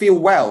 I feel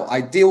well.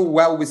 I deal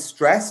well with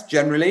stress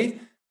generally.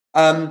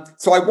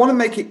 So I want to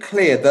make it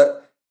clear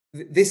that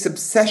this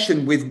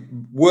obsession with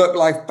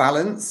work-life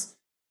balance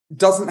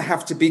doesn't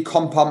have to be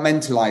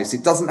compartmentalized.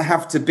 It doesn't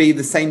have to be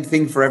the same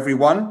thing for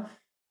everyone.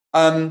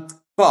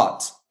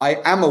 But I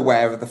am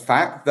aware of the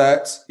fact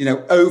that,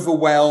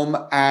 overwhelm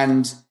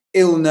and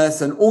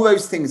illness and all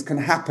those things can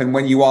happen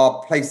when you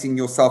are placing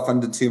yourself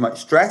under too much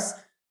stress.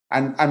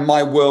 And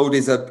my world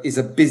is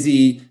a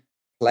busy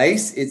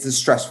place. It's a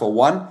stressful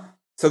one.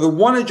 So the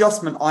one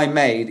adjustment I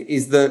made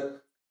is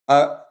that,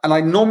 and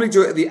I normally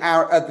do it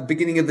at the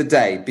beginning of the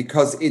day,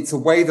 because it's a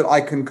way that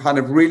I can kind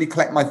of really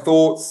collect my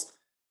thoughts.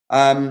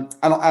 And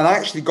I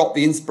actually got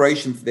the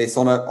inspiration for this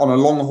on a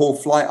long haul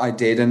flight I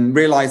did, and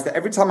realized that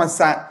every time I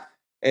sat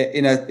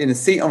in a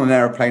seat on an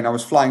airplane, I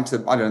was flying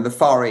to, I don't know, the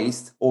Far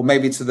East or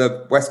maybe to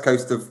the West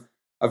Coast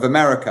of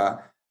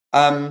America.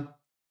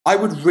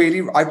 I'd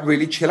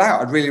really chill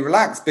out. I'd really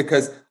relax,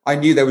 because I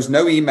knew there was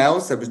no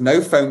emails, there was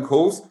no phone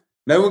calls,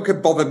 no one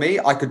could bother me.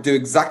 I could do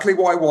exactly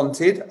what I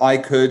wanted. I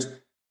could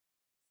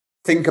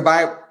think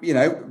about,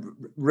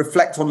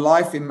 reflect on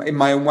life in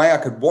my own way. I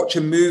could watch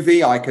a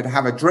movie. I could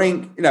have a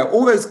drink,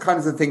 all those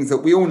kinds of things that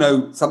we all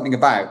know something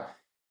about.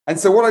 And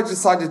so what I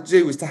decided to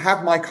do was to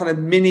have my kind of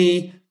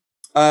mini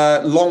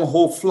long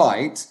haul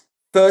flight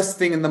first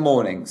thing in the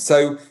morning.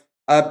 So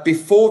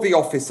before the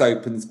office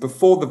opens,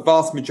 before the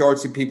vast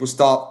majority of people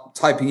start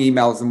typing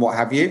emails and what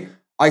have you,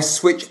 I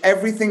switch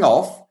everything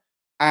off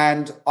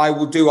and I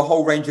will do a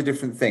whole range of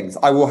different things.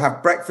 I will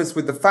have breakfast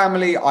with the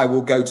family. I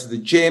will go to the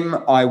gym.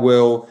 I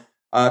will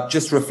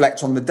just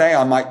reflect on the day.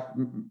 I might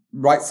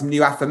write some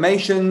new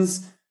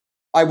affirmations.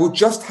 I will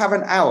just have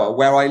an hour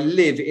where I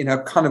live in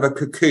a kind of a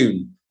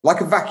cocoon,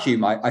 like a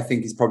vacuum, I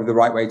think is probably the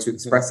right way to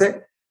express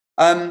it.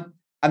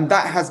 And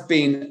that has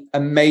been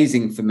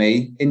amazing for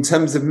me in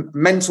terms of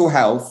mental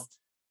health,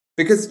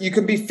 because you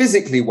can be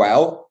physically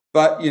well,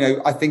 but,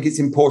 I think it's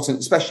important,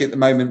 especially at the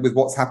moment with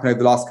what's happened over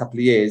the last couple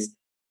of years.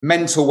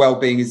 Mental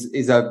well-being is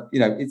it's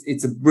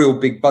a real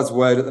big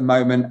buzzword at the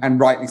moment, and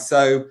rightly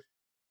so.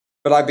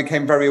 But I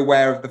became very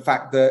aware of the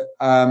fact that,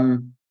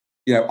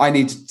 I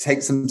need to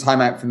take some time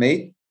out for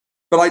me.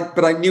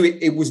 But I knew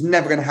it was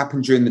never going to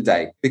happen during the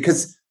day,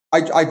 because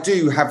I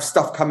do have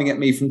stuff coming at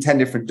me from 10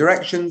 different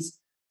directions.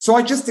 So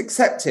I just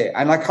accept it.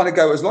 And I kind of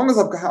go, as long as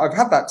I've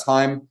had that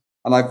time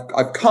and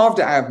I've carved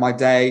it out of my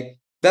day,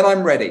 then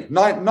I'm ready.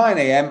 9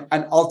 a.m.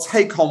 and I'll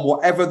take on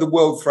whatever the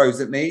world throws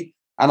at me.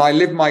 And I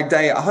live my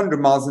day at 100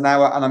 miles an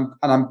hour, and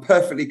I'm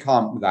perfectly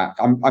calm with that.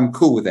 I'm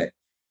cool with it.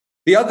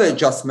 The other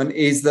adjustment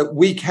is that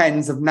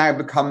weekends have now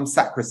become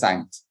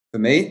sacrosanct for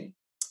me.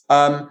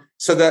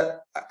 So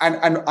that,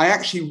 and I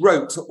actually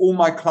wrote to all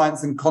my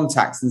clients and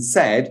contacts and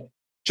said,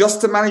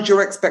 just to manage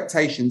your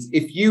expectations,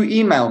 if you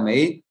email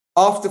me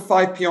after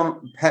 5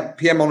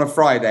 p.m. on a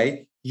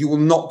Friday, you will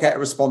not get a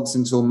response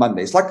until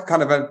Monday. It's like a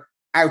kind of an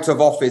out of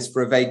office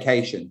for a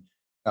vacation.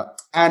 Yeah.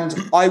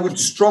 And I would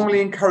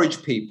strongly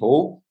encourage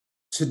people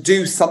to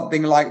do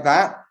something like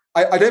that.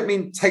 I don't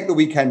mean take the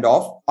weekend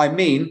off. I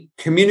mean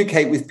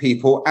communicate with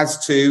people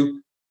as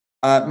to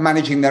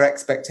managing their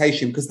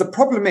expectation. Because the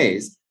problem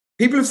is,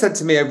 people have said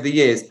to me over the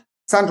years,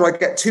 Sandro, I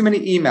get too many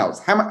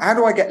emails. How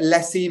do I get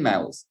less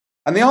emails?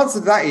 And the answer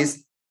to that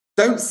is,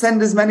 don't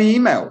send as many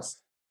emails.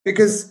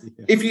 Because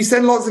if you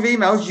send lots of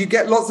emails, you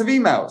get lots of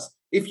emails.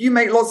 If you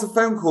make lots of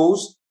phone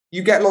calls,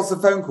 you get lots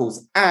of phone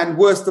calls. And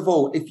worst of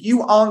all, if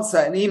you answer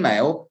an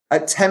email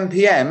at 10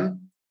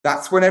 p.m.,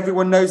 that's when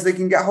everyone knows they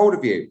can get hold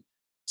of you.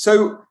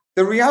 So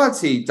the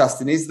reality,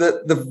 Dustin, is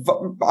that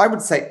I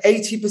would say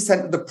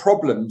 80% of the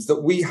problems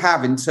that we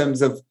have in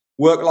terms of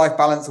work-life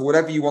balance, or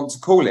whatever you want to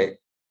call it,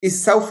 is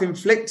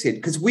self-inflicted,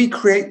 because we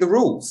create the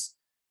rules.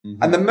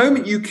 Mm-hmm. And the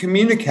moment you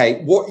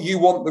communicate what you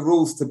want the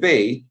rules to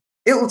be,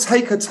 it'll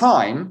take a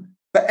time,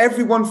 but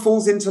everyone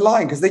falls into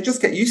line because they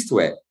just get used to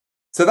it.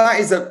 So that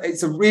is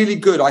it's a really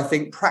good, I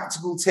think,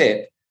 practical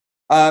tip.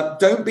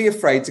 Don't be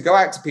afraid to go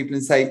out to people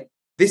and say,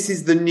 this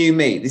is the new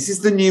me. This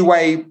is the new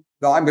way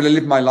that I'm going to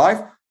live my life.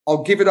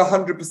 I'll give it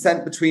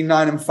 100% between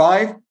 9 and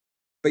 5,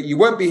 but you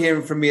won't be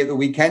hearing from me at the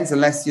weekends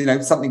unless,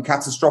 something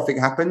catastrophic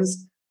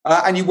happens.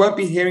 And you won't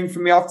be hearing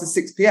from me after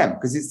 6 p.m.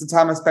 because it's the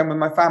time I spend with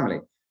my family.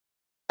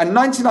 And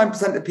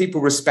 99% of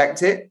people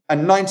respect it.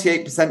 And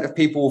 98% of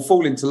people will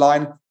fall into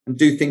line and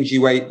do things the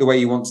way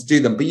you want to do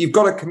them. But you've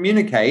got to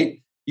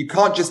communicate. You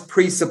can't just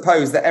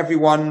presuppose that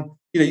everyone,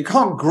 you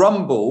can't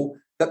grumble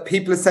that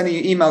people are sending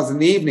you emails in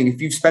the evening if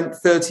you've spent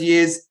 30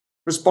 years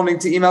responding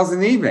to emails in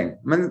the evening.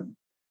 I mean,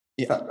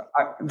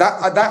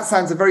 that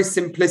sounds a very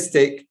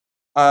simplistic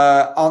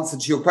answer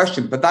to your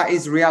question, but that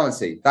is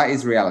reality. That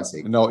is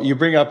reality. No, you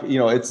bring up,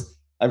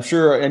 I'm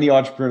sure any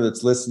entrepreneur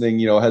that's listening,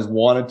 has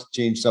wanted to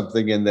change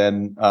something and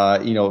then,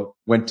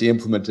 went to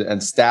implement it,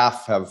 and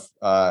staff have,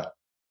 kind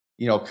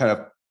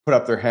of put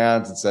up their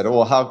hands and said,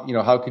 oh,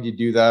 how could you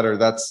do that? Or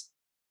that's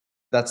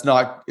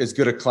not as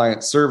good a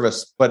client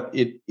service. But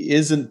it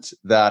isn't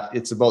that.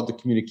 It's about the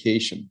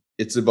communication.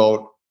 It's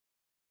about,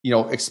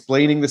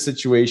 explaining the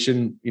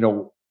situation,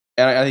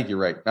 and I think you're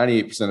right.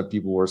 98% of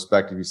people will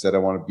respect if you said, I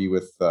want to be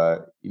with,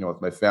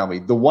 with my family.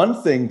 The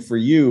one thing for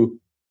you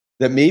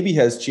that maybe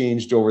has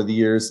changed over the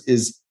years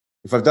is,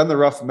 if I've done the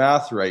rough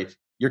math right,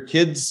 your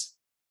kids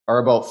are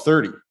about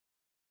 30.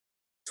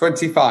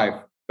 25.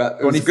 But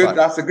it was 25. good.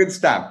 That's a good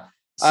stab.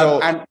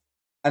 So, and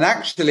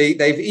actually,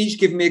 they've each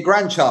given me a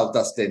grandchild,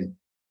 Dustin.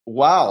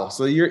 Wow.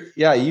 So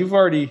you've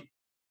already,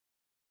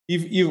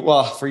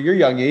 well, for your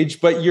young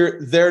age, but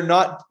they're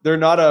not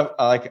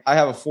like, I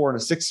have a 4 and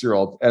a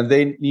 6-year-old, and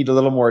they need a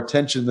little more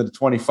attention than a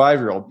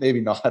 25-year-old. Maybe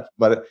not,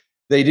 but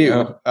they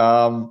do.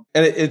 Yeah.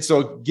 And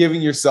so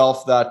giving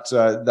yourself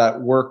that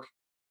work,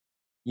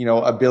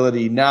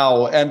 ability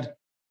now. And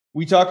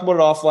we talked about it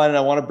offline, and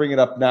I want to bring it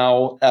up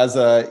now as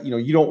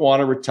you don't want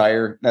to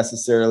retire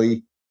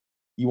necessarily.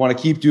 You want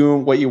to keep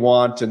doing what you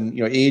want. And,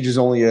 age is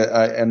only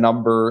a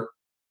number.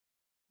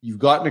 You've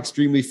gotten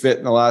extremely fit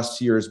in the last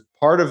 2 years.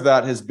 Part of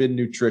that has been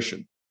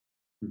nutrition.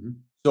 Mm-hmm.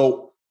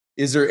 So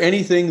is there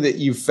anything that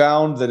you've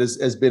found that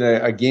has been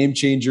a game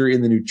changer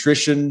in the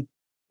nutrition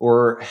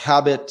or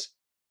habit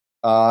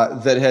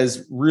that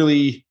has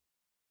really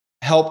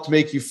helped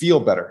make you feel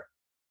better?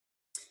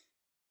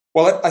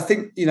 Well, I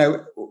think,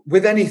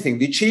 with anything,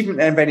 the achievement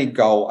of any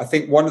goal, I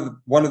think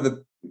one of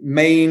the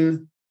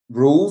main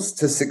rules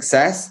to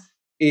success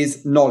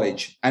is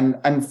knowledge.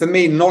 And for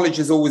me, knowledge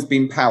has always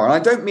been power. And I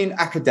don't mean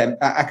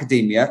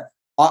academia.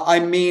 I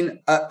mean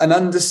an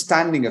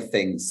understanding of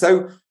things.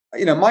 So,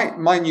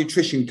 my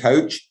nutrition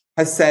coach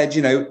has said,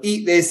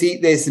 eat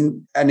this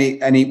and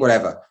eat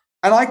whatever.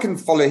 And I can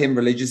follow him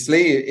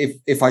religiously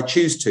if I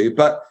choose to.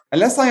 But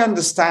unless I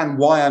understand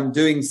why I'm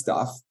doing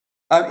stuff,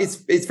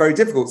 it's very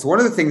difficult. So one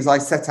of the things I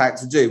set out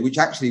to do, which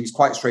actually was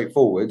quite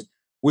straightforward,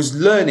 was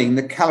learning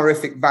the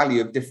calorific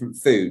value of different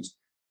foods.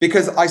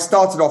 Because I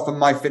started off on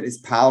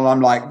MyFitnessPal, and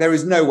I'm like, there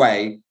is no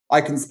way I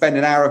can spend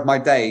an hour of my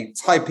day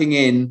typing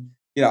in,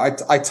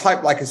 I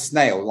type like a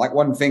snail, like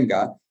one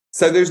finger.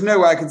 So there's no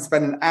way I can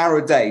spend an hour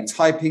a day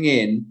typing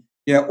in,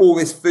 all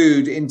this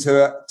food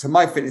to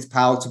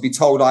MyFitnessPal to be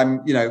told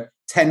I'm,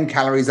 10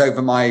 calories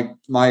over my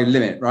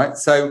limit, right?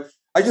 So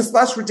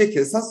that's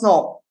ridiculous.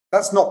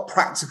 That's not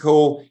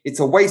practical.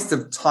 It's a waste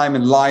of time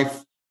and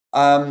life.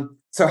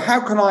 So how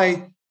can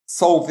I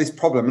solve this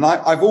problem? And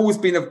I've always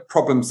been a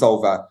problem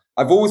solver.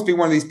 I've always been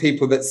one of these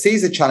people that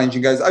sees a challenge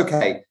and goes,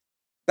 okay,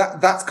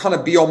 that's kind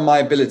of beyond my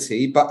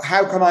ability, but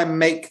how can I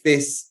make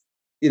this,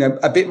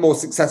 a bit more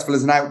successful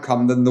as an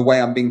outcome than the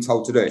way I'm being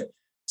told to do it?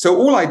 So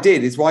all I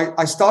did is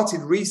I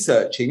started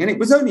researching, and it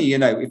was only,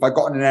 if I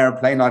got on an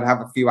airplane, I'd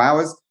have a few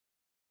hours,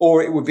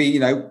 or it would be,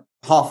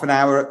 half an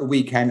hour at the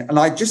weekend. And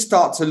I just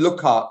start to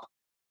look up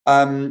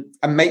and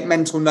make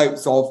mental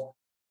notes of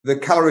the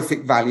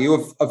calorific value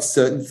of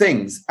certain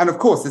things. And of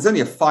course, there's only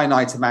a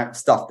finite amount of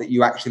stuff that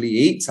you actually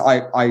eat.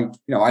 I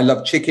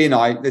love chicken.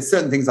 There's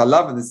certain things I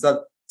love, and there's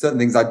certain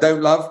things I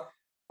don't love.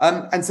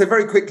 And so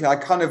very quickly, I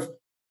kind of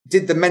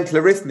did the mental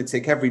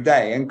arithmetic every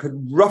day and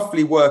could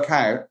roughly work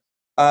out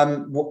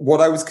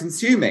what I was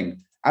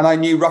consuming. And I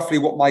knew roughly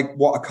what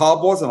a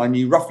carb was, and I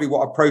knew roughly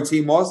what a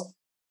protein was.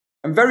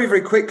 And very,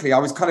 very quickly, I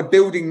was kind of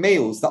building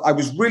meals that I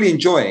was really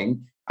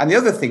enjoying. And the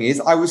other thing is,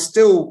 I was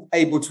still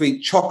able to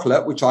eat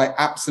chocolate, which I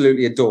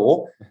absolutely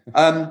adore.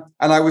 And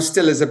I was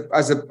still, as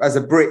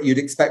a Brit, you'd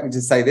expect me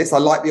to say this, I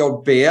like the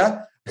old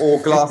beer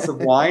or glass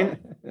of wine.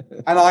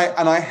 And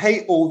I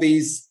hate all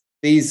these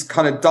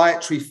kind of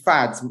dietary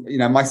fads.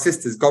 My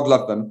sisters, God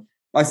love them,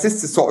 my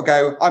sisters sort of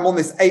go, I'm on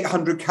this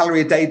 800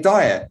 calorie a day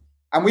diet.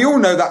 And we all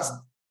know that's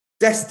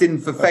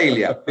destined for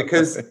failure,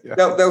 because yeah.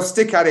 they'll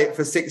stick at it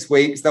for 6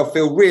 weeks, they'll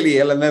feel really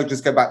ill, and they'll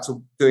just go back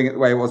to doing it the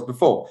way it was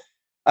before.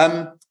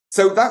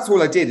 So that's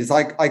all I did, is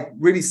I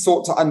really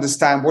sought to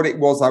understand what it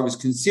was I was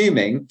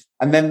consuming.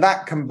 And then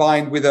that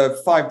combined with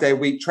a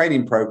 5-day-a-week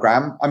training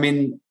program. I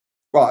mean,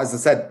 well, as I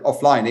said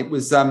offline, it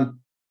was, I've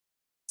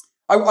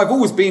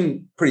always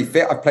been pretty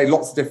fit. I've played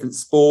lots of different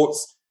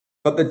sports,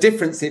 but the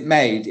difference it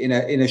made in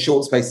a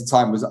short space of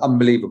time was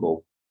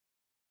unbelievable.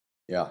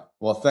 Yeah.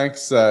 Well,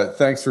 thanks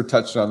for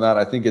touching on that.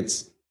 I think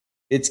it's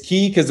it's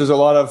key because there's a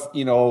lot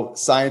of,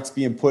 science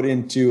being put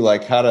into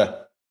like how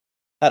to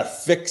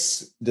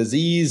fix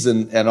disease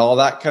and all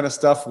that kind of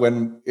stuff,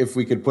 when if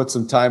we could put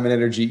some time and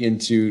energy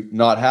into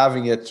not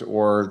having it,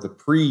 or the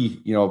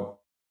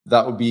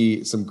that would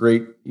be some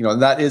great,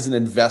 and that is an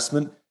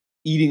investment.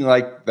 Eating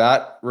like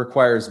that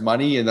requires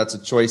money, and that's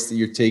a choice that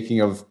you're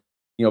taking of,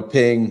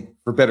 paying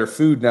for better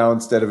food now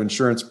instead of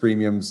insurance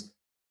premiums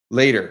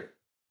later.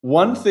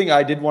 One thing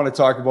I did want to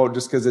talk about,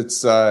 just because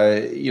it's,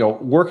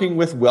 working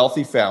with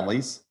wealthy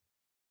families,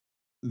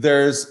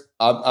 there's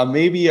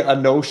maybe a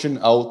notion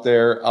out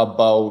there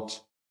about,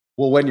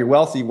 well, when you're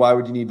wealthy, why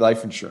would you need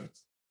life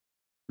insurance?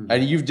 Mm-hmm.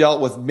 And you've dealt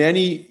with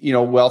many,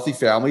 wealthy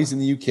families in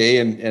the UK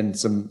and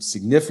some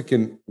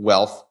significant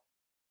wealth.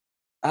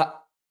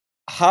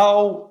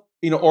 How,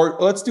 or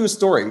let's do a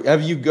story.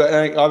 Have you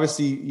got,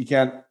 obviously you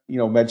can't,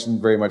 mention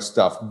very much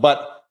stuff,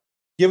 but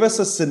give us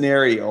a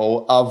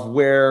scenario of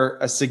where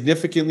a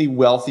significantly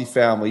wealthy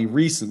family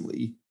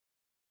recently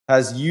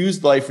has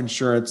used life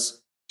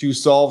insurance to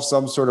solve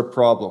some sort of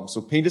problem.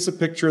 So paint us a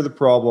picture of the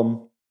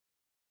problem,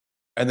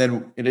 and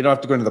then you don't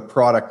have to go into the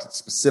product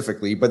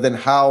specifically, but then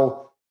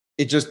how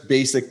it just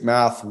basic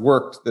math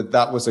worked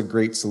that was a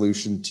great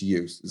solution to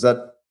use. Does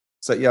that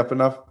set you up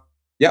enough?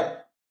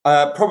 Yep.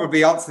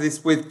 Probably answer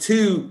this with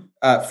two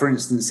for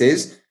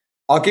instances.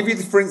 I'll give you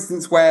the for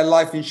instance where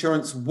life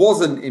insurance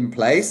wasn't in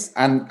place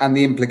and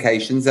the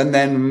implications, and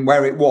then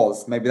where it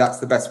was. Maybe that's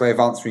the best way of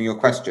answering your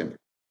question.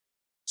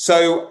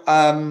 So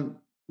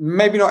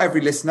maybe not every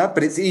listener,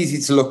 but it's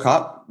easy to look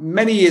up.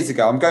 Many years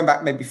ago, I'm going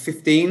back maybe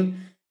 15.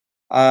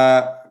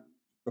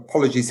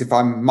 Apologies if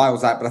I'm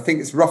miles out, but I think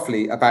it's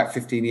roughly about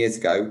 15 years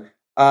ago.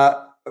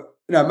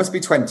 No, it must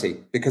be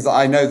 20, because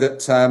I know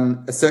that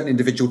a certain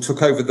individual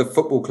took over the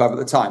football club at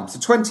the time. So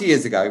 20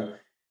 years ago,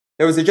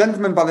 there was a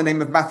gentleman by the name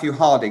of Matthew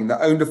Harding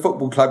that owned a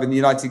football club in the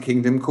United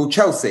Kingdom called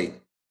Chelsea.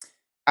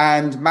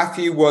 And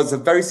Matthew was a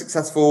very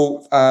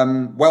successful,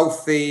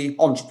 wealthy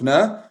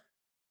entrepreneur,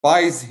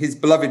 buys his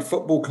beloved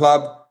football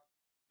club,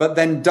 but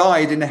then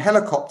died in a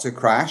helicopter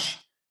crash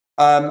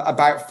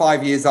about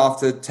 5 years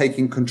after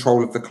taking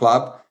control of the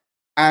club.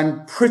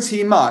 And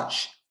pretty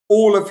much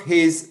all of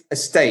his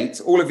estate,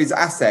 all of his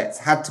assets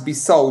had to be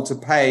sold to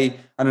pay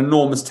an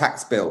enormous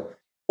tax bill.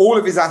 All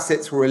of his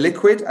assets were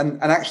illiquid.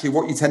 And actually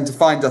what you tend to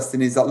find,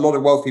 Dustin, is that a lot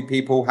of wealthy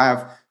people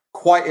have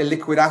quite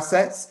illiquid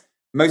assets.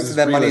 Most of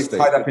their money is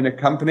tied up in a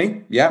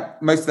company. Yeah.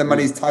 Most of their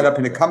money is tied up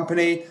in a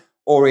company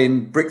or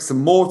in bricks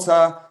and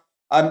mortar.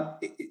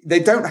 They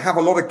don't have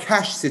a lot of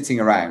cash sitting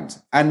around.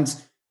 And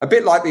a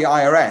bit like the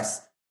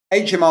IRS,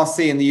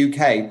 HMRC in the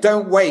UK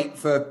don't wait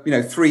for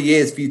 3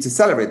 years for you to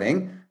sell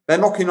everything. They're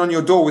knocking on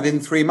your door within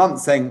 3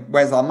 months saying,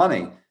 where's our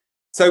money?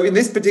 So in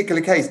this particular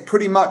case,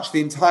 pretty much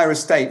the entire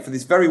estate for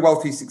this very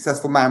wealthy,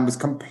 successful man was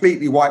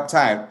completely wiped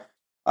out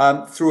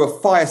through a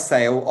fire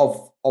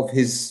sale of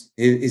his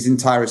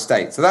entire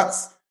estate. So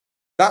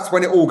that's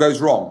when it all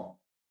goes wrong.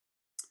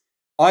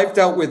 I've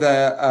dealt with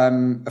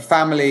a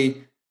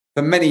family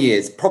for many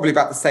years, probably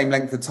about the same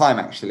length of time,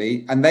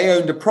 actually. And they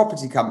owned a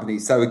property company.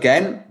 So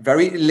again,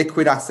 very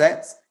liquid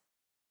assets.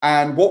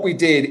 And what we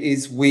did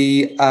is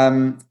we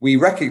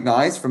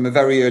recognized from a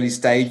very early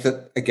stage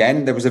that,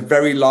 again, there was a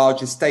very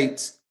large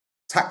estate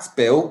tax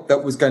bill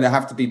that was going to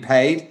have to be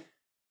paid.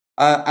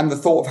 And the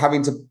thought of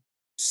having to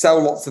sell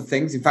lots of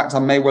things. In fact, I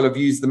may well have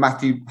used the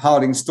Matthew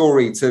Harding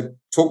story to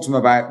talk to them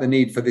about the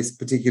need for this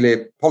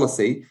particular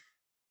policy.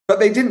 But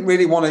they didn't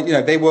really want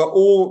to, they were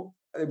all,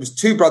 it was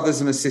two brothers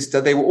and a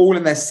sister. They were all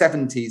in their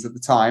 70s at the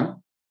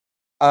time.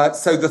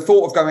 So the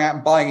thought of going out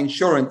and buying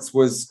insurance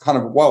was kind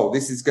of, whoa,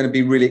 this is going to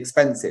be really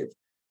expensive.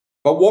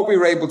 But what we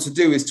were able to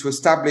do is to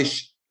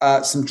establish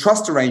some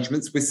trust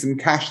arrangements with some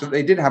cash that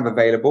they did have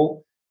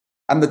available.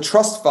 And the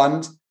trust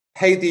fund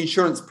paid the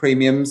insurance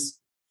premiums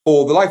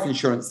for the life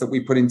insurance that we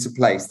put into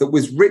place that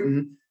was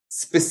written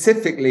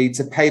specifically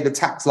to pay the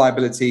tax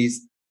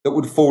liabilities that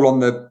would fall on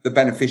the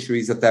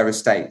beneficiaries of their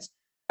estate.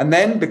 And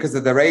then because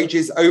of their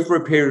ages, over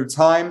a period of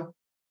time,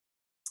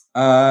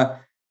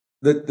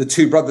 the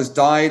two brothers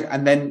died.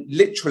 And then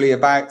literally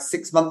about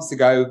 6 months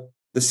ago,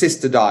 the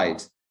sister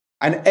died.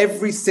 And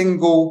every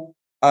single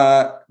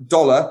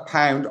dollar,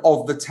 pound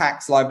of the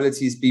tax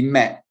liability has been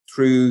met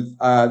through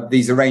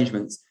these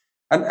arrangements.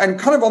 And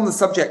kind of on the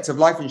subject of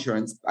life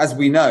insurance, as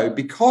we know,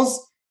 because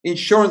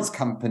insurance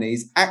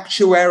companies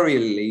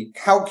actuarially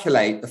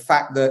calculate the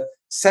fact that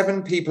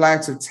 7 people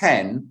out of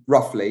 10,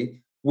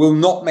 roughly, will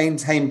not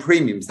maintain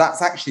premiums.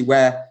 That's actually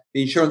where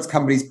the insurance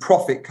company's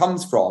profit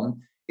comes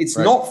from. It's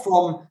right. Not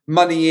from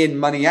money in,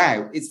 money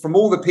out. It's from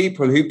all the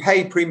people who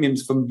pay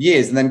premiums for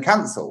years and then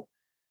cancel.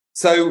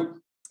 So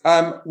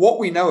what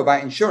we know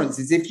about insurance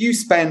is if you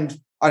spend,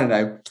 I don't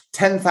know,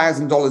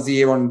 $10,000 a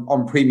year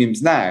on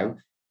premiums now,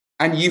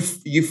 and you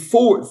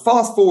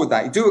fast forward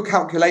that, you do a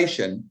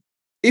calculation,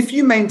 if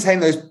you maintain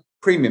those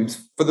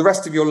premiums for the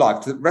rest of your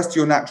life, to the rest of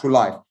your natural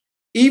life,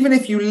 even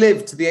if you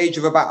live to the age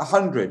of about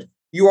 100,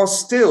 you are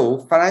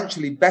still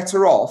financially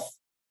better off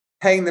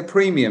paying the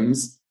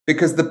premiums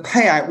because the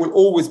payout will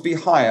always be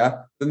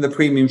higher than the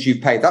premiums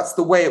you've paid. That's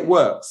the way it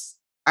works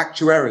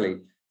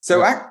actuarially.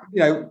 So,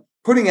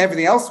 putting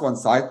everything else to one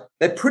side,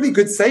 they're pretty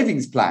good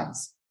savings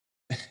plans.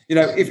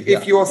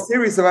 If you're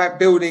serious about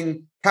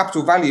building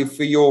capital value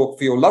for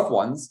your loved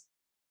ones,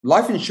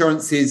 life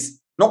insurance is,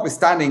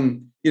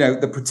 notwithstanding,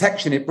 the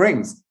protection it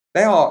brings,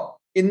 they are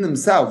in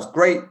themselves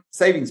great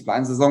savings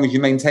plans as long as you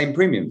maintain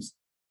premiums.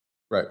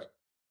 Right.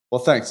 Well,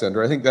 thanks,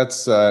 Sandro. I think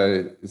that's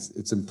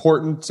it's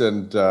important,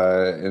 and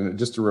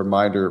just a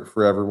reminder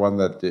for everyone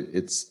that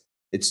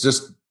it's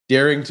just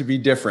daring to be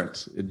different,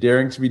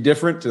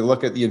 to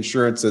look at the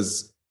insurance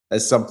as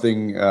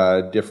something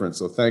different.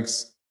 So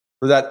thanks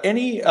for that.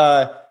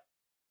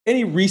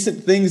 Any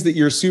recent things that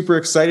you're super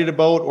excited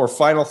about, or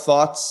final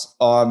thoughts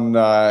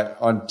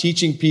on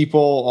teaching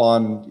people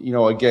on,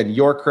 again,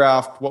 your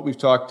craft, what we've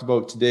talked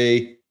about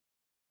today,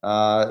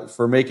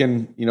 for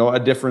making, a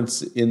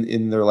difference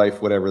in their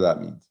life, whatever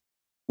that means?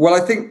 Well,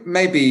 I think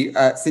maybe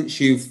since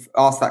you've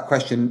asked that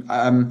question,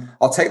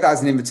 I'll take that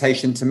as an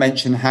invitation to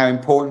mention how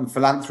important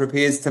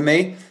philanthropy is to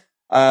me.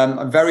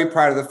 I'm very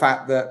proud of the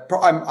fact that,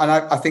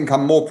 I think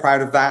I'm more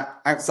proud of that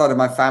outside of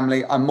my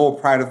family. I'm more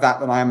proud of that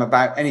than I am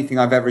about anything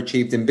I've ever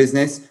achieved in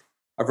business.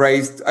 I've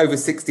raised over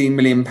 £16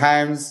 million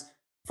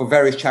for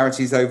various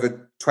charities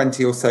over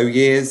 20 or so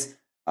years.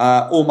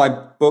 All my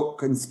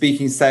book and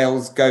speaking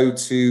sales go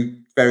to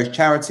various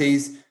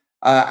charities.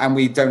 And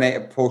we donate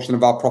a portion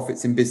of our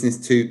profits in business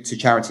to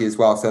charity as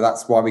well. So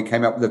that's why we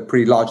came up with a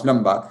pretty large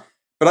number.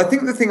 But I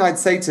think the thing I'd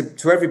say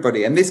to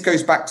everybody, and this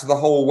goes back to the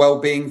whole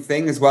well-being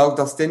thing as well,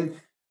 Dustin,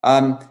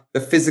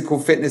 the physical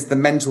fitness, the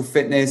mental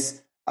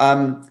fitness.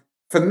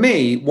 For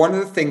me, one of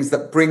the things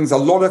that brings a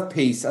lot of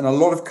peace and a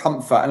lot of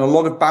comfort and a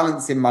lot of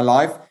balance in my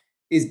life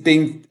is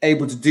being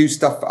able to do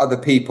stuff for other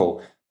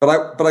people.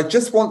 But I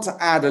just want to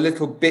add a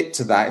little bit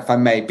to that, if I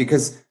may,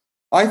 because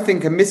I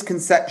think a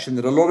misconception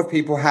that a lot of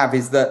people have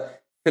is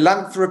that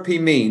philanthropy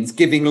means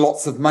giving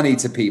lots of money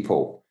to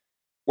people.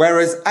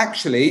 Whereas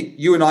actually,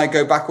 you and I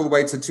go back all the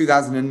way to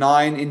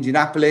 2009,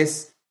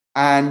 Indianapolis,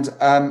 and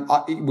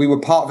we were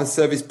part of a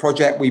service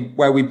project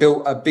where we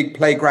built a big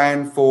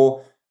playground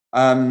for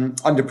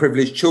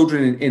underprivileged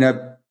children in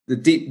the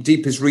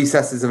deepest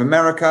recesses of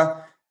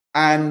America.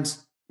 And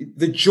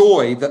the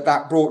joy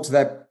that brought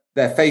to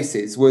their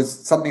faces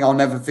was something I'll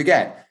never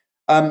forget.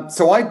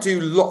 So I do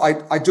a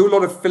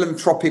lot of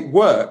philanthropic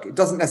work. It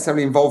doesn't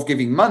necessarily involve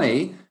giving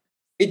money.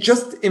 It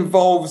just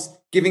involves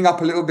giving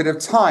up a little bit of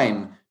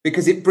time,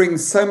 because it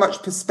brings so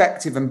much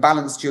perspective and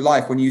balance to your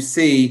life when you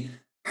see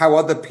how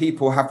other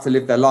people have to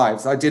live their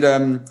lives. I did,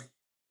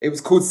 it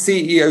was called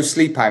CEO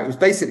Sleep Out. It was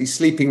basically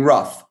sleeping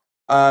rough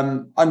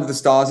under the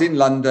stars in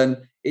London.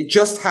 It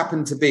just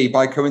happened to be,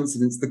 by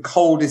coincidence, the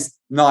coldest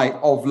night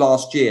of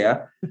last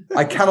year.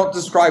 I cannot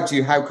describe to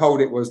you how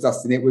cold it was,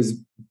 Dustin. It was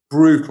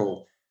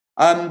brutal.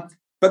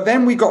 But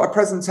then we got a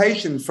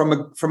presentation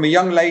from a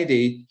young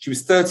lady. She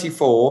was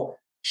 34.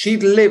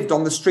 She'd lived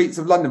on the streets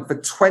of London for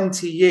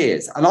 20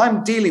 years. And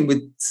I'm dealing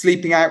with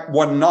sleeping out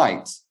one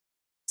night.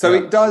 So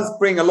It does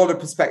bring a lot of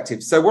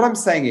perspective. So what I'm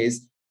saying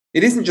is,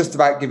 it isn't just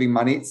about giving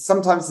money.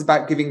 Sometimes it's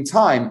about giving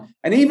time.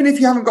 And even if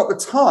you haven't got the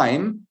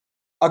time,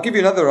 I'll give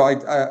you another,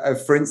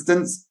 for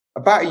instance.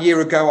 About a year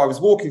ago, I was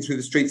walking through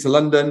the streets of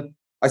London.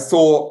 I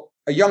saw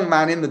a young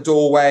man in the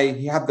doorway.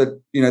 He had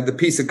the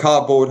piece of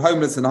cardboard,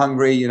 homeless and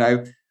hungry,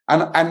 and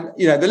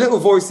the little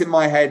voice in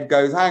my head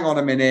goes, hang on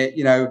a minute,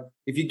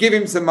 if you give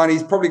him some money,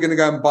 he's probably going to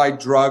go and buy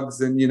drugs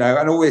and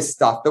all this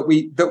stuff that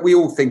we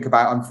all think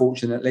about,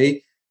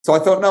 unfortunately. So I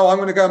thought, no, I'm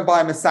going to go and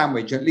buy him a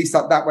sandwich. At least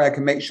that way I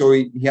can make sure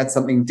he had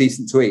something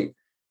decent to eat.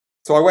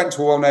 So I went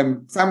to a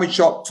well-known sandwich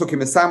shop, took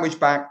him a sandwich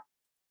back.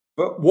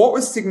 But what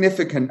was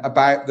significant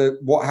about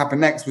what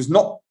happened next was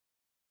not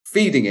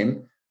feeding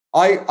him.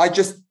 I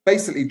just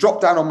basically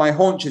dropped down on my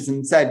haunches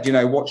and said,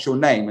 what's your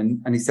name?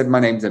 And he said, my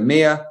name's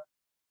Amir.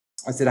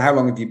 I said, how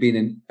long have you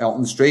been out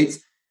on the streets?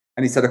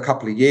 And he said, a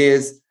couple of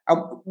years.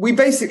 And we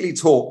basically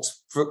talked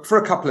for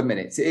a couple of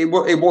minutes. It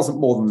wasn't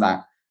more than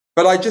that.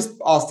 But I just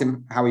asked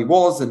him how he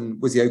was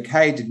and was he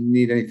okay? Did he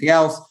need anything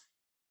else?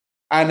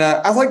 And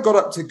as I got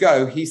up to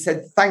go, he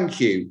said,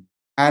 thank you.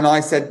 And I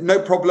said, no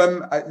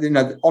problem.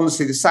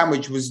 Honestly, the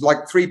sandwich was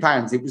like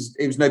 £3.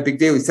 It was no big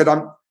deal. He said,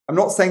 I'm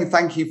not saying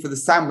thank you for the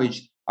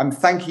sandwich. I'm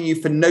thanking you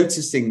for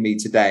noticing me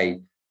today,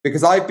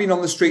 because I've been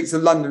on the streets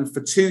of London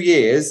for 2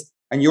 years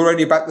and you're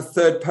only about the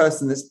third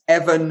person that's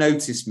ever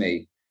noticed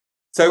me.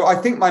 So I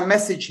think my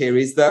message here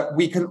is that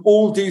we can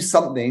all do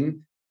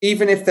something,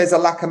 even if there's a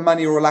lack of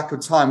money or a lack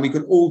of time. We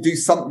can all do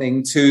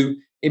something to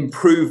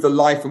improve the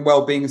life and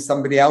well-being of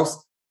somebody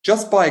else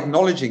just by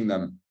acknowledging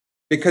them,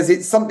 because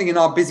it's something in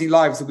our busy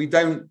lives that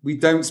we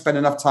don't spend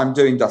enough time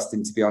doing,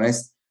 Dustin, to be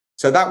honest.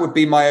 So that would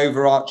be my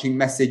overarching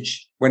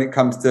message when it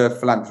comes to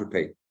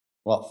philanthropy.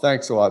 Well,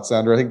 thanks a lot,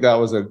 Sandro. I think that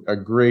was a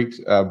great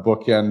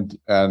bookend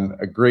and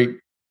a great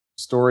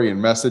story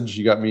and message.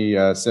 You got me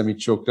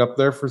semi-choked up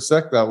there for a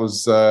sec. That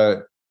was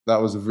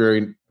a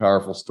very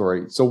powerful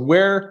story. So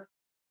where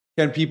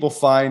can people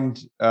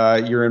find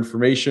your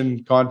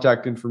information,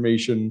 contact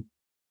information,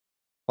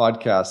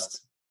 podcast?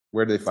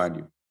 Where do they find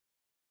you?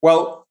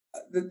 Well,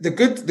 the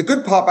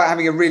good part about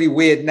having a really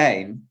weird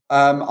name,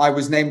 I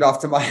was named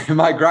after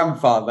my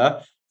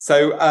grandfather.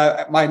 So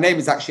my name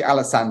is actually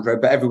Alessandro,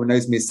 but everyone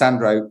knows me as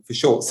Sandro for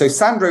short. So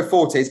Sandro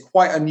Forte is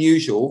quite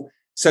unusual.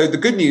 So the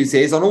good news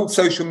is on all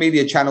social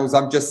media channels,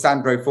 I'm just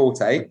Sandro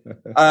Forte,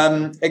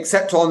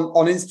 except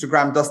on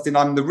Instagram, Dustin,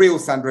 I'm the real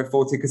Sandro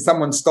Forte because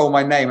someone stole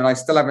my name and I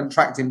still haven't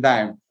tracked him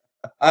down.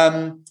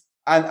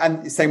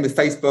 And same with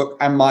Facebook,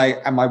 and my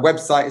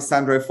website is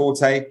Sandro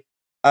Forte.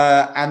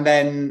 And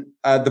then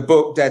the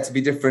book, Dare to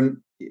Be Different,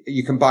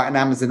 you can buy it on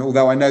Amazon,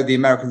 although I know the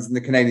Americans and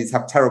the Canadians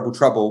have terrible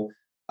trouble.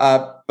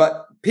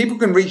 But people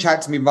can reach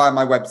out to me via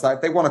my website.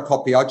 If they want a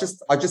copy, I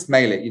just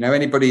mail it.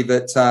 Anybody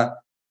that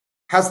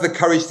has the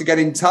courage to get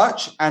in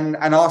touch and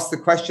ask the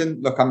question,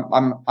 look,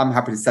 I'm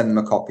happy to send them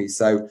a copy.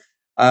 So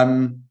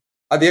the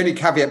only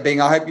caveat being,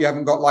 I hope you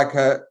haven't got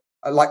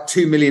like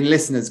 2 million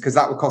listeners, because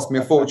that would cost me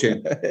a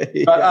fortune. But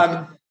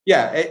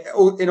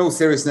in all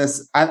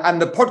seriousness,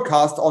 and the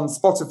podcast on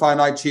Spotify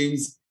and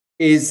iTunes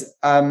is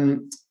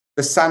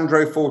the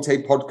Sandro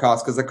Forte podcast,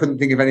 because I couldn't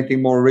think of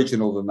anything more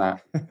original than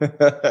that.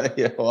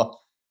 Yeah,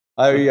 well,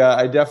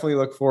 I definitely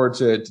look forward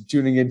to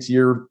tuning into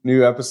your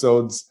new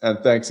episodes. And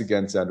thanks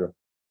again, Sandro.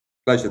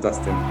 Pleasure,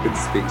 Dustin. Good to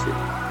speak to you.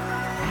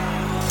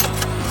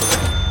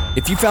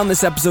 If you found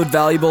this episode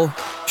valuable,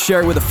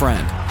 share it with a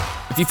friend.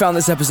 If you found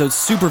this episode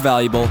super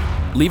valuable,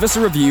 leave us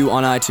a review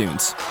on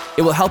iTunes.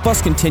 It will help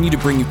us continue to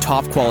bring you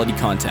top quality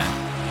content.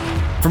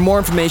 For more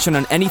information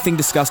on anything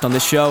discussed on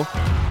this show,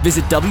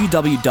 visit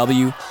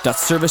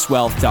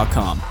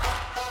www.servicewealth.com.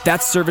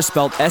 That's service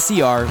spelled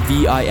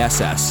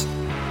SERVISS.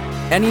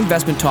 Any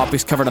investment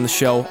topics covered on the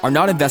show are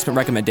not investment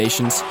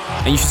recommendations,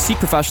 and you should seek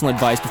professional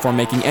advice before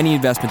making any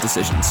investment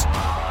decisions.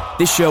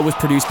 This show was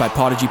produced by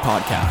Podigy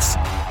Podcasts.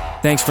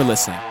 Thanks for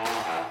listening.